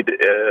indeed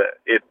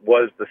it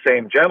was the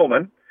same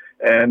gentleman.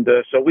 And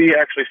so we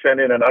actually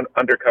sent in an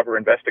undercover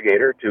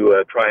investigator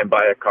to try and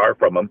buy a car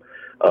from him.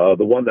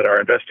 The one that our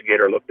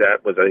investigator looked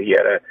at was he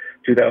had a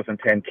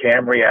 2010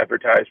 Camry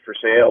advertised for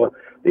sale.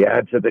 The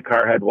ad said the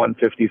car had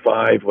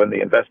 155. When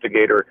the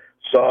investigator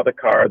saw the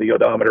car, the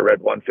odometer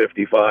read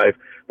 155,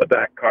 but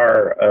that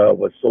car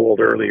was sold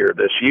earlier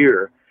this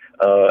year,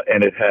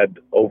 and it had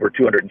over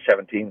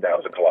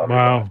 217,000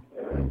 kilometers.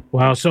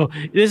 Wow. So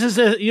this is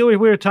we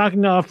were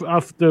talking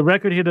off the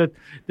record here that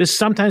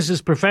sometimes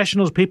there's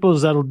professionals, people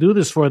that'll do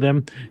this for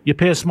them. You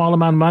pay a small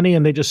amount of money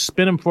and they just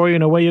spin them for you,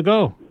 and away you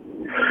go.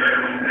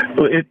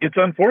 Well, it's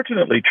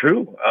unfortunately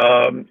true.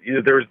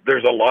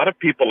 There's a lot of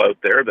people out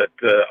there that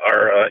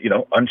are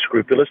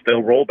unscrupulous.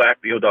 They'll roll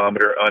back the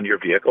odometer on your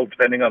vehicle.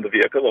 Depending on the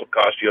vehicle, it'll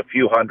cost you a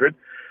few hundred.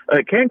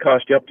 It can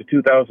cost you up to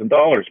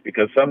 $2,000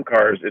 because some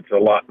cars, it's a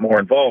lot more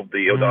involved.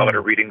 The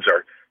odometer readings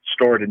are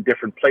stored in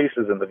different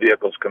places in the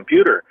vehicle's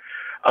computer.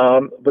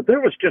 But there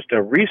was just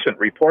a recent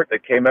report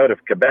that came out of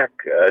Quebec,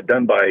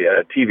 done by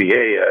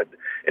TVA,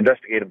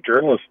 investigative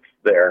journalists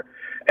there,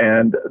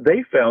 and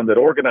they found that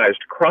organized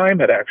crime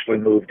had actually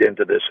moved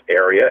into this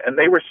area, and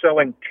they were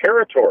selling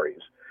territories,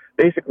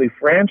 basically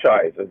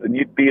franchises, and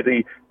you'd be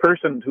the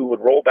person who would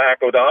roll back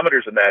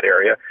odometers in that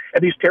area,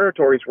 and these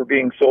territories were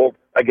being sold,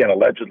 again,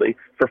 allegedly,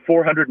 for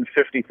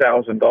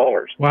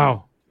 $450,000.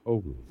 Wow.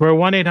 Oh. For a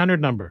 1-800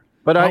 number.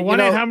 But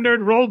 1-800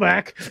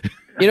 rollback.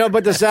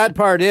 But the sad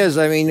part is,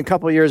 I mean, a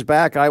couple of years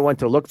back, I went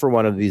to look for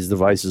one of these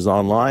devices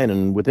online,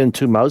 and within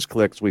 2 mouse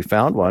clicks, we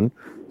found one.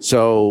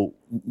 So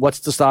what's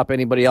to stop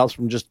anybody else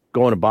from just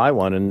going to buy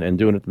one and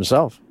doing it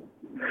themselves?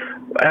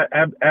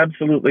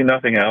 Absolutely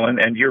nothing, Alan.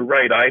 And you're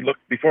right. I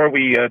looked before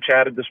we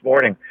chatted this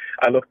morning.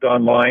 I looked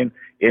online,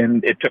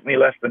 and it took me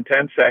less than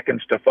 10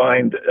 seconds to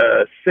find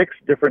 6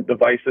 different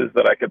devices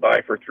that I could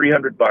buy for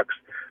 $300.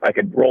 I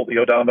could roll the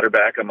odometer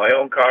back on my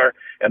own car,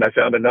 and I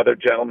found another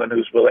gentleman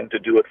who's willing to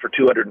do it for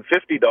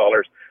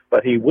 $250.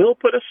 But he will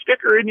put a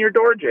sticker in your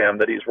door jamb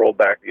that he's rolled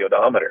back the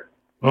odometer.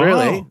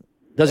 Really?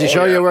 Does he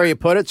show you where you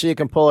put it so you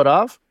can pull it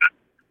off?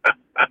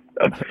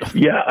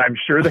 Yeah, I'm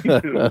sure they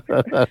do.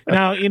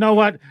 Now, you know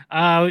what?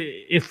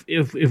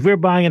 If we're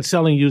buying and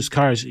selling used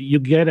cars, you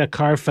get a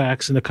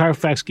Carfax, and the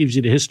Carfax gives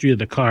you the history of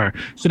the car.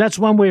 So that's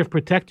one way of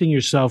protecting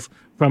yourself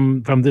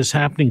from this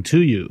happening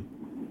to you.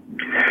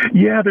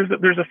 Yeah,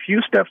 there's a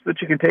few steps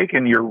that you can take,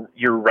 and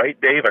you're right,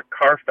 Dave. A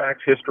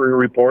Carfax history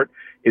report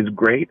is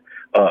great.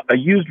 A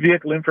used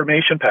vehicle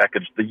information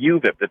package, the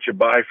UVIP that you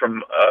buy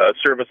from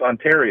Service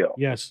Ontario,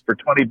 yes, for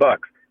 $20.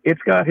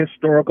 It's got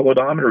historical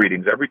odometer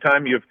readings. Every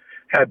time you've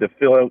had to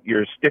fill out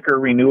your sticker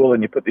renewal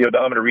and you put the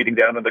odometer reading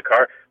down in the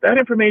car, that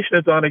information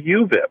is on a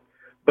UVIP.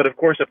 But of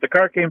course, if the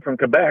car came from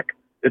Quebec,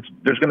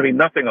 there's going to be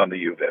nothing on the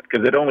UVIP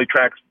because it only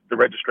tracks the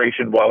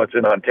registration while it's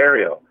in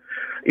Ontario.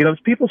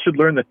 People should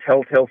learn the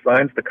telltale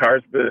signs. The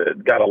car's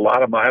got a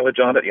lot of mileage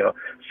on it,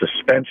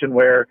 suspension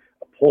wear,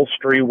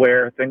 upholstery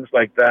wear, things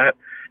like that.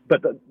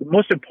 But the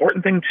most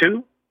important thing,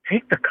 too,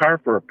 take the car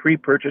for a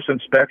pre-purchase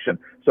inspection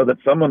so that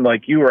someone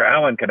like you or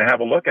Alan can have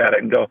a look at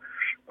it and go,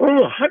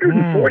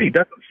 140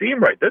 doesn't seem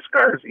right. This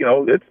car's,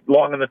 it's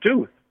long in the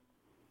tooth.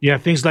 Yeah,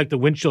 things like the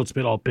windshield's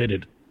been all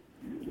pitted.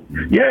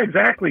 Yeah,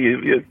 exactly.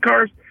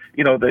 Cars,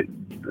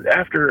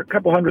 after a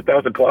couple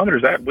 100,000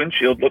 kilometers, that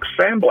windshield looks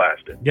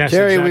sandblasted. Yes,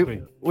 Terry,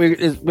 exactly.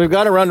 we've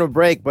got to run to a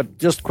break, but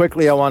just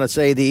quickly, I want to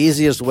say the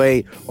easiest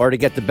way or to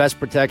get the best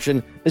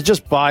protection is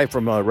just buy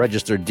from a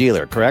registered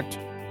dealer, correct?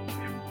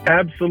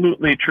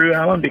 Absolutely true,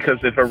 Alan, because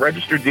if a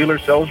registered dealer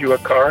sells you a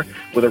car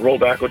with a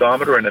rollback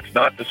odometer and it's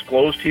not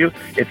disclosed to you,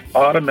 it's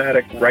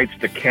automatic rights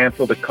to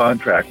cancel the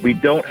contract. We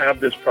don't have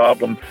this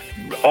problem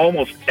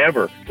almost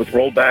ever with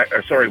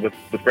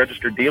with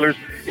registered dealers.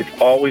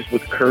 It's always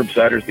with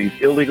curbsiders, these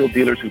illegal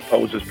dealers who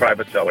pose as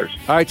private sellers.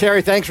 All right,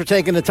 Terry, thanks for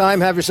taking the time.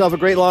 Have yourself a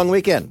great long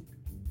weekend.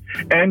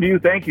 And you,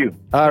 thank you.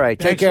 All right,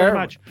 take care.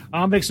 Thanks very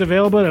much. OMVIC's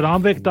available at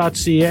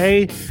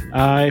omvic.ca.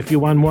 If you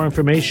want more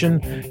information,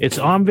 it's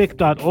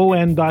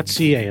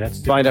omvic.on.ca.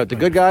 Find out the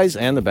good guys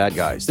and the bad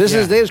guys. This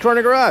is Dave's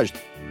Corner Garage.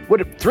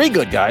 With 3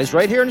 good guys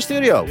right here in the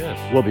studio.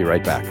 Yes. We'll be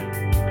right back.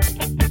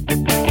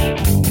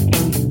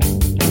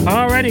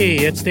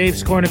 Alrighty, it's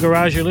Dave's Corner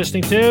Garage you're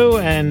listening to,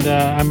 and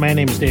my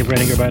name is Dave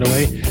Redinger, by the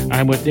way.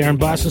 I'm with Darren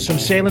Boston from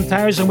Salem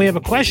Tires, and we have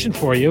a question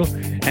for you.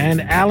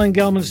 And Alan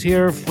Gelman's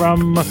here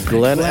from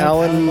Glen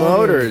Allen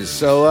Motors.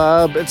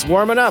 So it's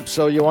warming up.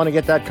 So you want to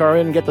get that car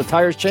in and get the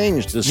tires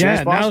changed as soon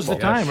as possible. Now's the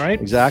time,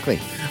 right? Exactly.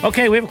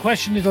 Okay, we have a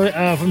question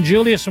from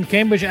Julius from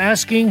Cambridge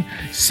asking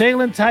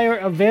Salem tire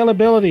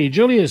availability.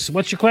 Julius,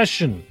 what's your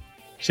question?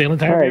 Salem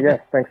tire. Hi, yes,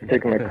 thanks for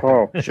taking my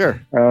call.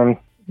 Sure.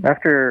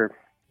 After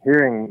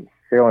hearing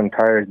Salem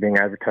tires being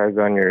advertised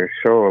on your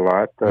show a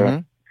lot,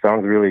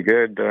 sounds really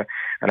good.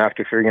 And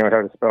after figuring out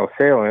how to spell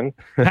Salem,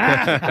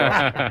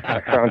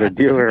 I found a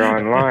dealer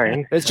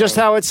online. It's just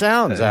how it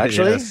sounds,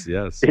 actually.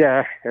 Yes.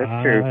 Yeah,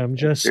 that's true. I'm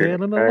just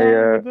sailing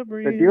along with the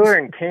breeze. The dealer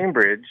in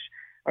Cambridge,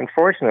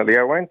 unfortunately,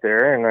 I went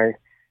there and I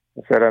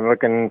said I'm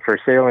looking for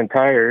Salem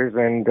tires,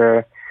 and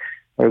I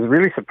was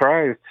really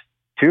surprised.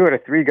 2 out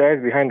of 3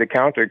 guys behind the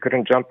counter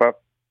couldn't jump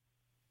up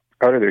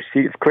out of their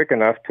seats quick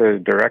enough to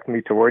direct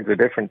me towards a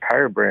different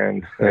tire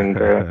brand, and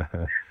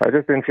I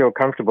just didn't feel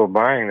comfortable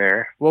buying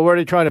there. Well, were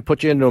they trying to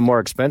put you into a more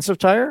expensive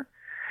tire?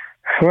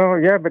 Well,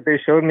 yeah, but they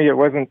showed me it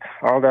wasn't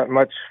all that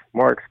much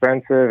more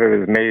expensive. It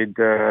was made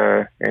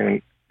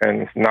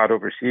and not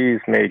overseas,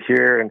 made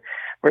here,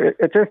 but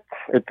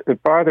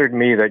it bothered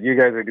me that you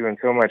guys are doing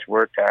so much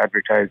work to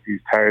advertise these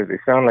tires. They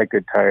sound like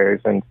good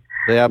tires, and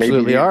they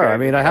absolutely are. I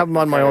mean, I have them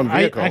on my own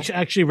vehicle. I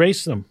actually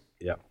race them.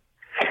 Yeah.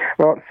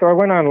 Well, so I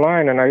went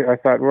online and I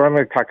thought, well, I'm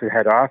going to talk to the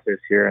head office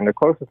here. And the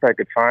closest I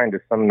could find is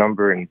some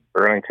number in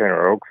Burlington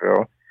or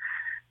Oakville.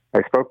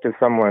 I spoke to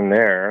someone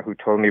there who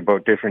told me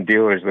about different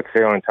dealers with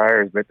Salem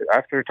tires. But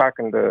after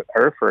talking to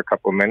her for a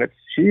couple of minutes,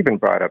 she even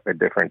brought up a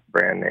different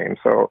brand name.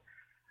 So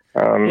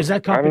is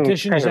that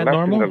competition? Is that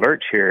normal? In the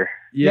lurch here.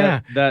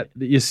 Yeah, that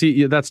you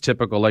see, that's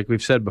typical. Like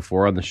we've said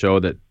before on the show,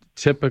 that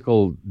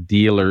typical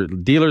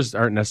dealers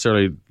aren't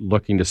necessarily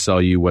looking to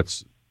sell you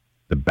what's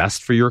the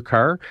best for your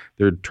car.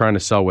 They're trying to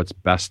sell what's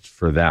best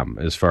for them,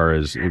 as far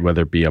as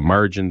whether it be a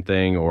margin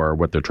thing or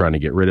what they're trying to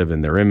get rid of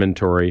in their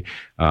inventory.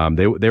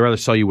 They rather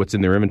sell you what's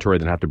in their inventory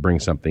than have to bring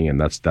something in.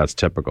 That's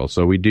typical.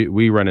 So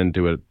we run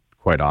into it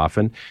quite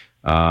often.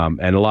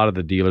 And a lot of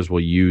the dealers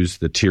will use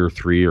the tier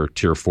 3 or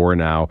tier 4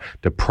 now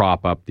to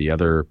prop up the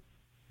other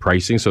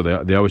pricing, so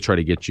they always try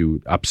to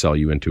upsell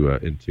you into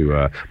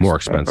a more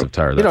expensive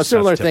tire.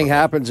 Similar thing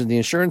happens in the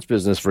insurance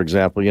business. For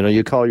example,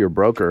 you call your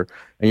broker,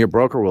 and your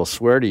broker will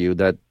swear to you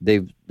that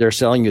they're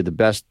selling you the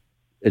best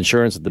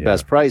insurance at the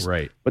best price,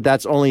 right? But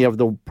that's only of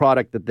the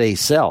product that they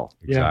sell.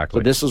 Exactly.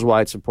 So this is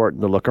why it's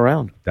important to look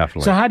around.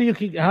 Definitely. So how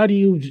do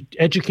you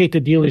educate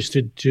the dealers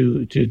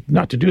to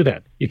not to do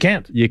that? You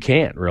can't. You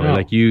can't really. No.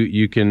 Like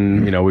you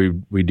can.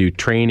 We do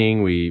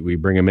training. We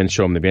bring them in,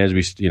 show them the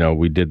advantages.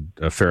 We did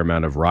a fair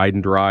amount of ride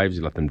and drives.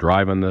 You let them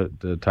drive on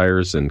the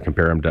tires and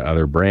compare them to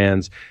other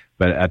brands.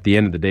 But at the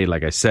end of the day,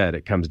 like I said,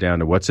 it comes down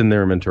to what's in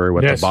their inventory,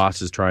 what the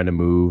boss is trying to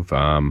move.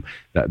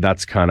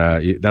 That's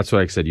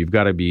what I said. You've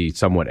got to be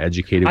somewhat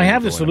educated. I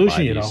have the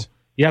solution,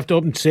 You have to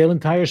open Salem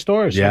tire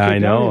stores. Yeah, I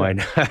know.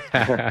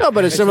 No,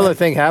 but a similar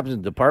thing happens in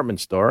a department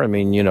store. I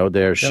mean,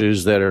 there are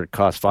shoes that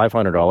cost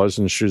 $500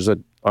 and shoes that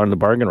are on the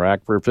bargain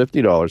rack for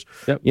 $50.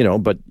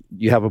 Yep. But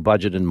you have a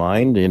budget in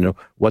mind.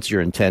 What's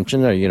your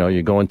intention?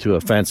 You're going to a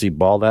fancy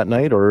ball that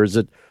night, or is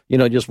it,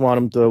 just want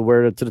them to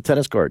wear it to the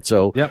tennis court?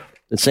 So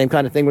the same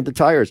kind of thing with the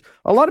tires.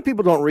 A lot of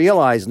people don't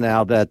realize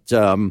now that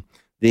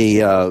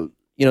the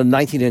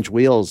 19-inch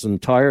wheels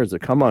and tires that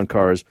come on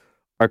cars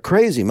are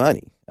crazy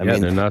money. I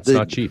mean, they're not, it's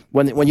not cheap.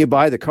 When you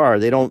buy the car,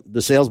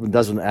 the salesman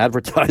doesn't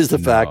advertise the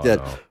fact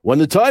that when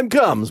the time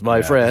comes,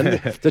 my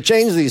friend, to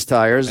change these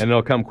tires. And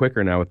it'll come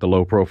quicker now with the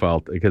low profile,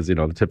 because,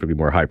 they're typically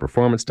more high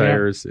performance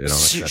tires.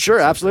 Sure,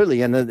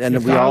 absolutely. And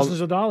thousands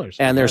of dollars.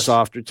 And they're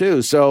softer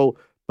too. So,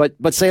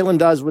 but Salem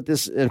does with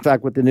this, in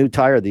fact, with the new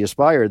tire, the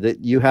Aspire, that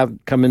you have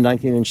come in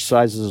 19-inch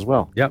sizes as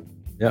well. Yep.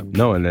 Yeah,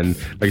 no, and then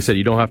like I said,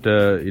 you don't have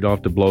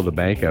to blow the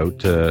bank out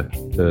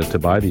to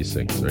buy these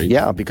things, right?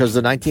 Yeah, because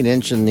the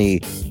 19-inch in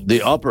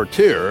the upper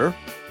tier,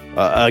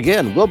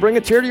 again, will bring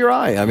a tear to your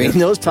eye. I mean,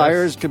 those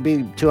tires could be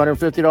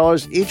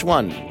 $250 each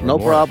one, no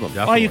problem.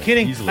 Oh, are you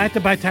kidding? Easily. I had to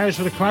buy tires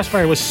for the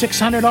Crossfire. It was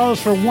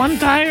 $600 for one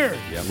tire.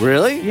 Yeah.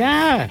 Really?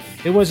 Yeah,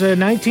 it was a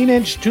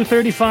 19-inch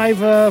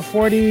 235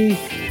 40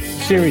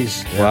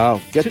 series. Wow,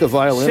 get the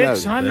violin out.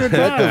 $600.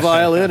 Get the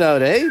violin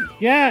out, eh?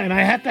 Yeah, and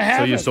I had to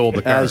have it. So you sold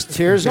the car. As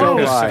tears go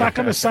by. Stuck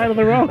on the side of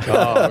the road.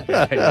 Oh,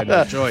 okay. You had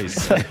no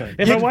choice.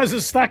 If it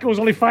wasn't stuck, it was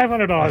only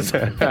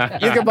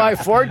 $500. You can buy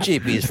 4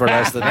 Jeepies for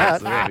less than that.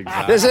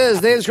 Exactly. This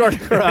is Dave's Corner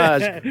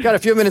Garage. Got a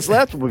few minutes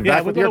left. We'll be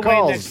back with your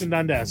calls. Next in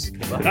Dundas.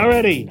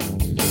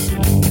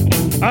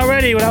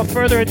 Alrighty, without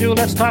further ado,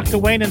 let's talk to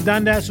Wayne in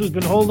Dundas, who's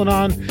been holding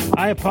on.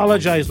 I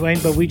apologize, Wayne,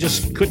 but we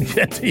just couldn't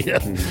get to you.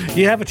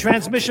 You have a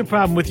transmission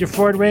problem with your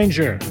Ford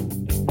Ranger.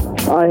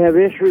 I have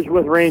issues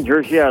with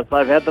Rangers, yes.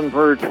 I've had them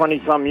for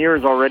 20-some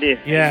years already.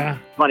 Yeah.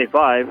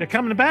 25. They're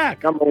coming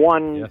back. Number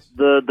one,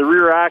 the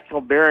rear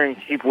axle bearings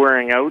keep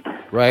wearing out.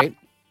 Right.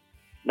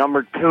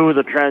 Number two,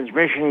 the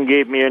transmission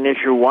gave me an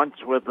issue once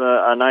with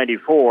a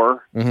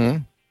 94. Mm-hmm.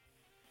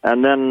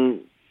 And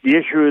then the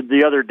issue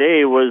the other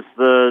day was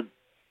the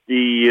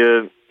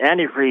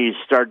antifreeze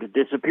started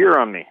to disappear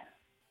on me.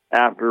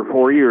 after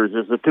 4 years.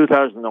 It's a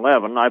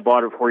 2011. I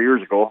bought it 4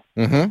 years ago.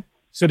 Mm-hmm.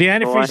 So the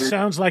antifreeze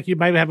sounds like you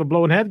might have a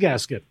blown head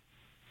gasket.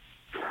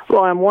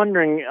 Well, I'm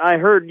wondering, I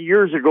heard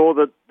years ago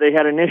that they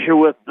had an issue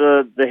with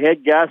the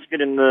head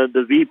gasket and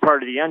the V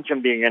part of the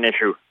engine being an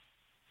issue.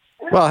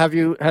 Well,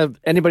 have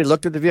anybody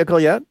looked at the vehicle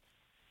yet?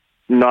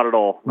 Not at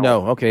all.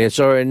 No. Okay.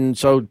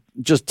 So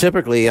just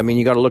typically, I mean,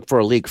 you got to look for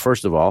a leak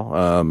first of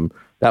all.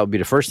 That would be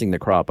the first thing to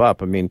crop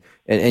up. I mean,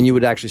 and you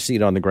would actually see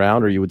it on the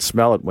ground, or you would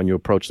smell it when you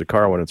approach the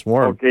car when it's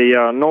warm. Okay.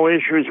 No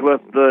issues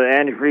with the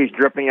antifreeze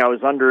dripping. I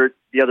was under it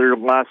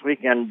last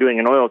weekend doing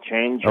an oil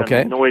change.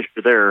 Okay. And no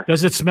issue there.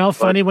 Does it smell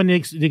funny when the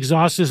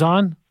exhaust is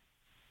on?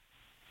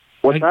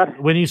 What's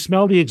that? When you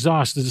smell the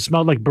exhaust, does it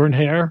smell like burnt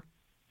hair?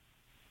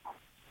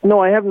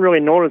 No, I haven't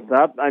really noticed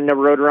that. I never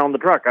rode around the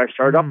truck. I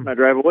start up and I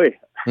drive away.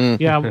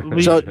 Yeah.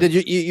 So did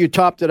you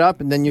topped it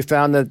up and then you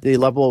found that the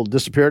level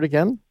disappeared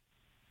again?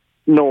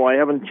 No, I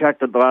haven't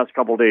checked it the last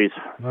couple of days.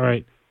 All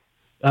right.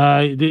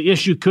 The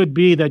issue could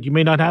be that you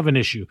may not have an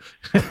issue.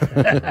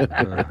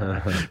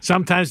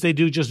 Sometimes they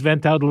do just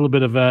vent out a little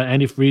bit of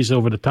antifreeze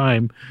over the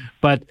time.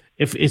 But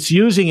if it's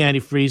using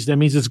antifreeze, that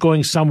means it's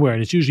going somewhere,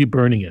 and it's usually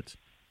burning it.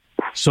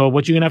 So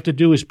what you're going to have to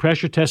do is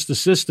pressure test the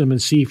system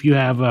and see if you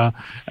have a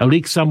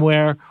leak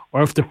somewhere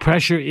or if the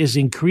pressure is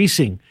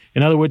increasing.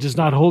 In other words, it's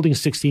not holding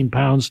 16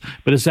 pounds,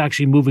 but it's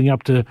actually moving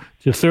up to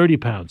 30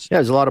 pounds. Yeah,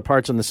 there's a lot of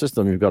parts in the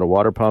system. You've got a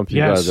water pump,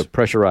 you've got the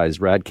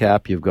pressurized rad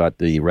cap, you've got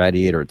the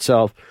radiator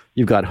itself,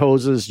 you've got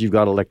hoses, you've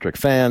got electric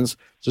fans.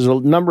 So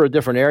there's a number of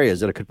different areas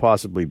that it could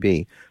possibly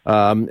be.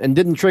 And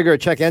didn't trigger a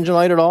check engine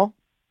light at all?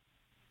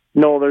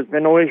 No, there's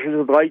been no issues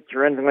with lights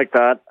or anything like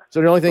that.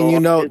 So the only thing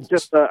it's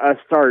just a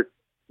start.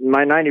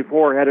 My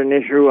 94 had an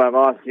issue. I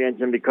lost the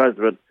engine because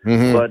of it.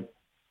 Mm-hmm. But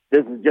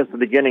this is just the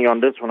beginning on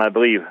this one, I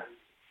believe.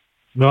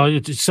 Well,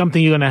 it's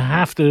something you're going to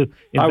have to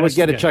investigate. I would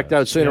get it checked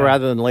out sooner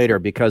rather than later,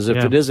 because if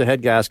it is a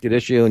head gasket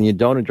issue and you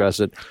don't address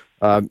it,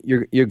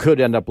 you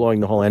could end up blowing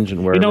the whole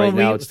engine, where right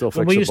now it's still fixable.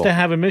 When we used to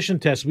have emission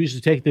tests, we used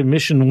to take the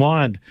emission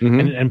wand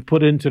and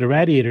put it into the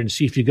radiator and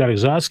see if you got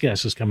exhaust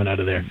gases coming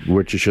out of there.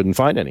 Which you shouldn't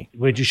find any.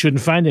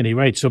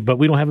 Right. So, but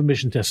we don't have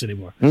emission tests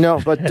anymore. No,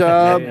 but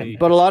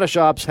but a lot of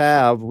shops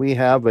have. We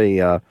have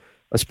a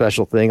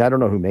special thing. I don't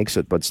know who makes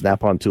it, but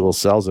Snap-on Tools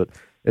sells it.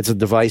 It's a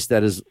device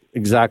that is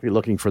exactly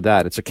looking for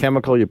that. It's a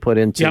chemical you put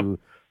into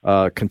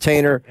a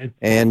container,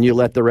 and you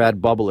let the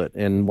rad bubble it.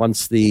 And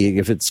once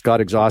if it's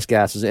got exhaust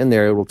gases in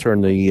there, it will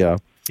turn the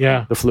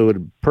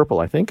fluid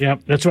purple, I think. Yeah,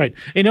 that's right.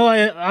 You know,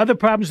 other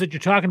problems that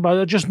you're talking about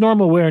are just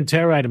normal wear and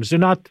tear items. They're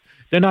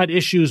not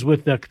issues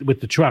with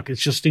the truck.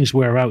 It's just things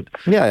wear out.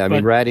 Yeah, I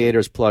mean,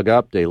 radiators plug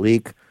up, they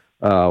leak.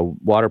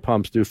 Water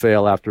pumps do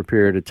fail after a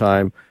period of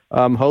time.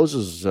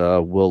 Hoses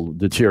will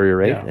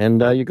deteriorate,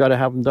 and you got to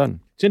have them done.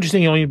 It's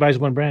interesting he only buys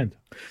one brand.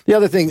 The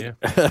other thing,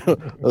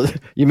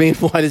 you mean,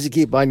 why does he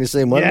keep buying the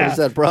same one? Yeah. What's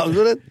that problem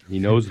with it? He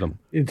knows them.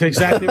 It's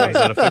exactly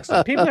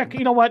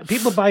right.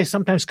 People buy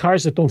sometimes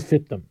cars that don't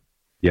fit them.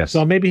 Yes.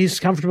 So maybe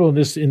he's comfortable in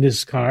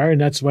this car, and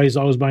that's why he's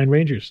always buying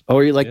Rangers. Oh,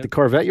 you like the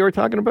Corvette you were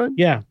talking about?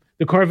 Yeah.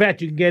 The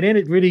Corvette, you can get in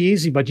it really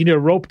easy, but you need a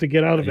rope to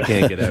get out of it.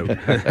 You can't get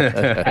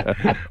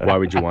out. Why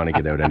would you want to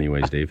get out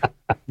anyways, Dave?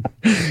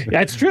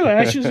 Yeah, it's true.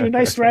 Actually, it's a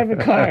nice driving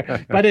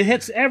car, but it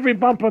hits every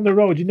bump on the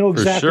road. You know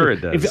exactly. For sure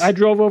it does. If I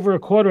drove over a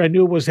quarter, I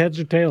knew it was heads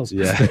or tails.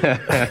 Yeah.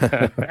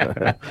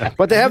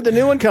 But they have the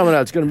new one coming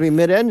out. It's going to be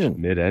mid-engine.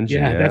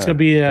 Mid-engine, yeah. That's going to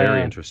be...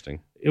 very interesting.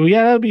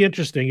 Yeah, that'll be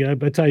interesting. I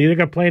tell you, they're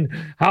going to play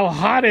how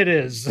hot it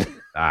is.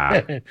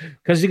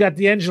 Because you got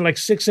the engine like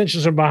 6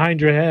 inches from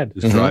behind your head.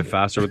 Just drive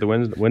faster with the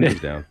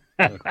windows down.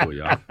 Cool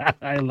you off.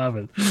 I love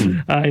it.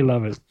 I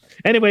love it.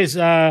 Anyways,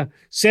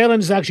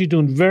 Salen's actually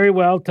doing very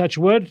well, touch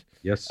wood.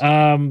 Yes.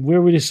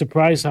 We're really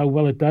surprised how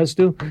well it does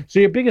do.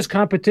 So your biggest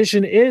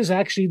competition is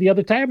actually the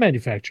other tire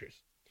manufacturers.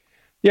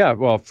 Yeah,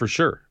 well, for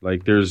sure.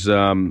 Like there's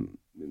a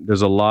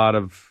lot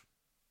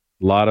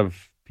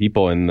of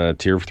people in the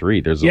tier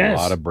 3. There's a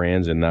lot of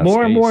brands in that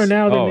more space. And more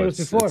now than there was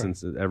before.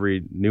 It's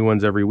every new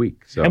ones every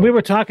week. So. And we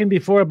were talking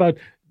before about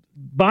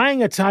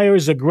buying a tire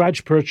is a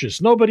grudge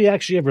purchase. Nobody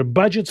actually ever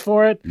budgets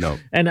for it. No.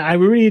 And I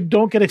really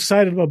don't get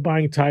excited about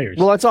buying tires.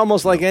 Well, it's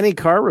almost like any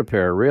car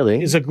repair,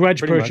 really. It's a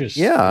grudge purchase.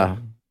 Yeah.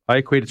 I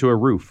equate it to a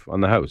roof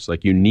on the house.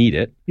 Like you need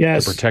it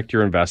to protect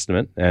your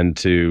investment and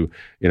to,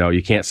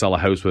 you can't sell a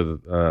house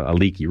with a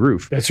leaky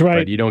roof. That's right.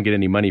 But you don't get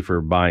any money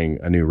for buying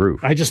a new roof.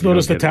 I just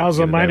noticed the towels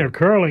on mine are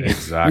curling.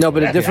 Exactly. No,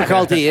 but the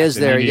difficulty is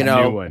there,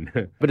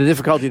 But the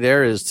difficulty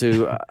there is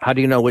how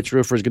do you know which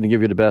roofer is going to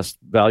give you the best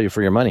value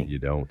for your money? You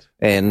don't.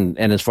 And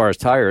as far as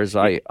tires,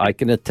 I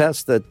can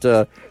attest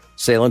that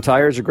Salem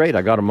tires are great.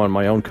 I got them on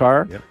my own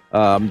car. Yep.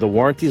 The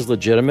warranty is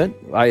legitimate.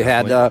 I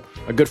had a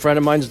good friend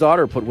of mine's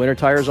daughter put winter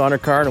tires on her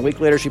car, and a week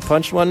later she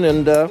punched one,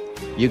 and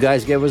you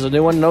guys gave us a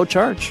new one, no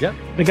charge. Yep.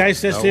 The guy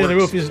says to the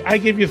roof, I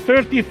give you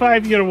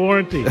 35-year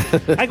warranty.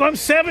 I go, I'm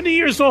 70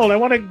 years old. I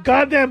want a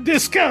goddamn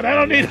discount. I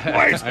don't need a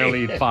warranty. I don't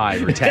need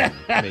 5 or 10,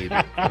 maybe.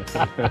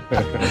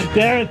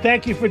 Darren,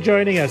 thank you for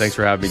joining us. Thanks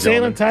for having me,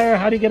 Salem Tire,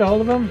 how do you get a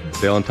hold of them?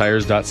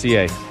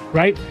 SalemTires.ca.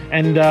 Right?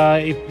 And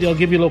they'll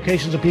give you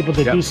locations of people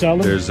that do sell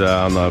them? There's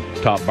on the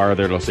top bar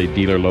there, it'll say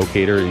dealer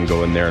locator. You can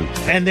go in there.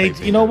 And they,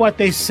 you know what?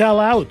 They sell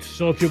out.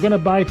 So if you're going to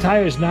buy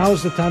tires, now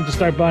is the time to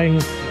start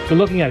buying, to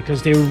looking at it,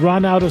 because they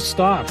run out of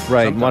stock.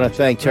 Right. I want to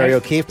thank Terry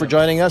O'Keefe for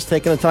joining us,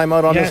 taking the time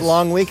out on this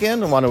long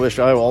weekend. I want to wish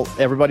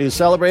everybody who's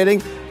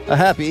celebrating a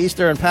happy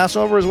Easter and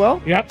Passover as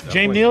well. Yep.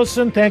 James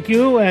Nielsen, thank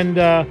you. And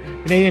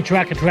Canadian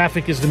Track and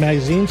Traffic is the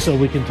magazine, so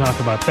we can talk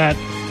about that.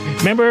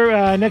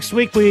 Remember, next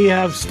week we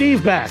have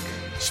Steve back.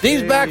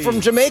 Steve's back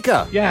from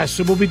Jamaica. Yeah,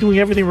 so we'll be doing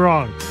everything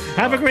wrong.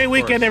 Have a great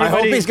weekend, everybody.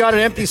 I hope he's got an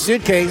empty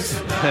suitcase.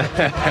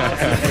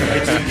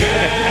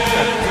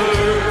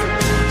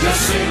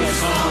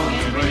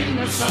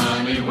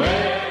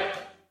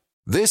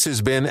 This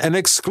has been an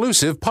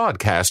exclusive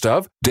podcast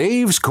of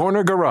Dave's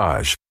Corner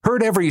Garage.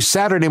 Heard every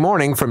Saturday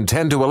morning from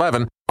 10 to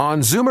 11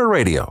 on Zoomer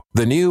Radio,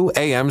 the new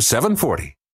AM 740.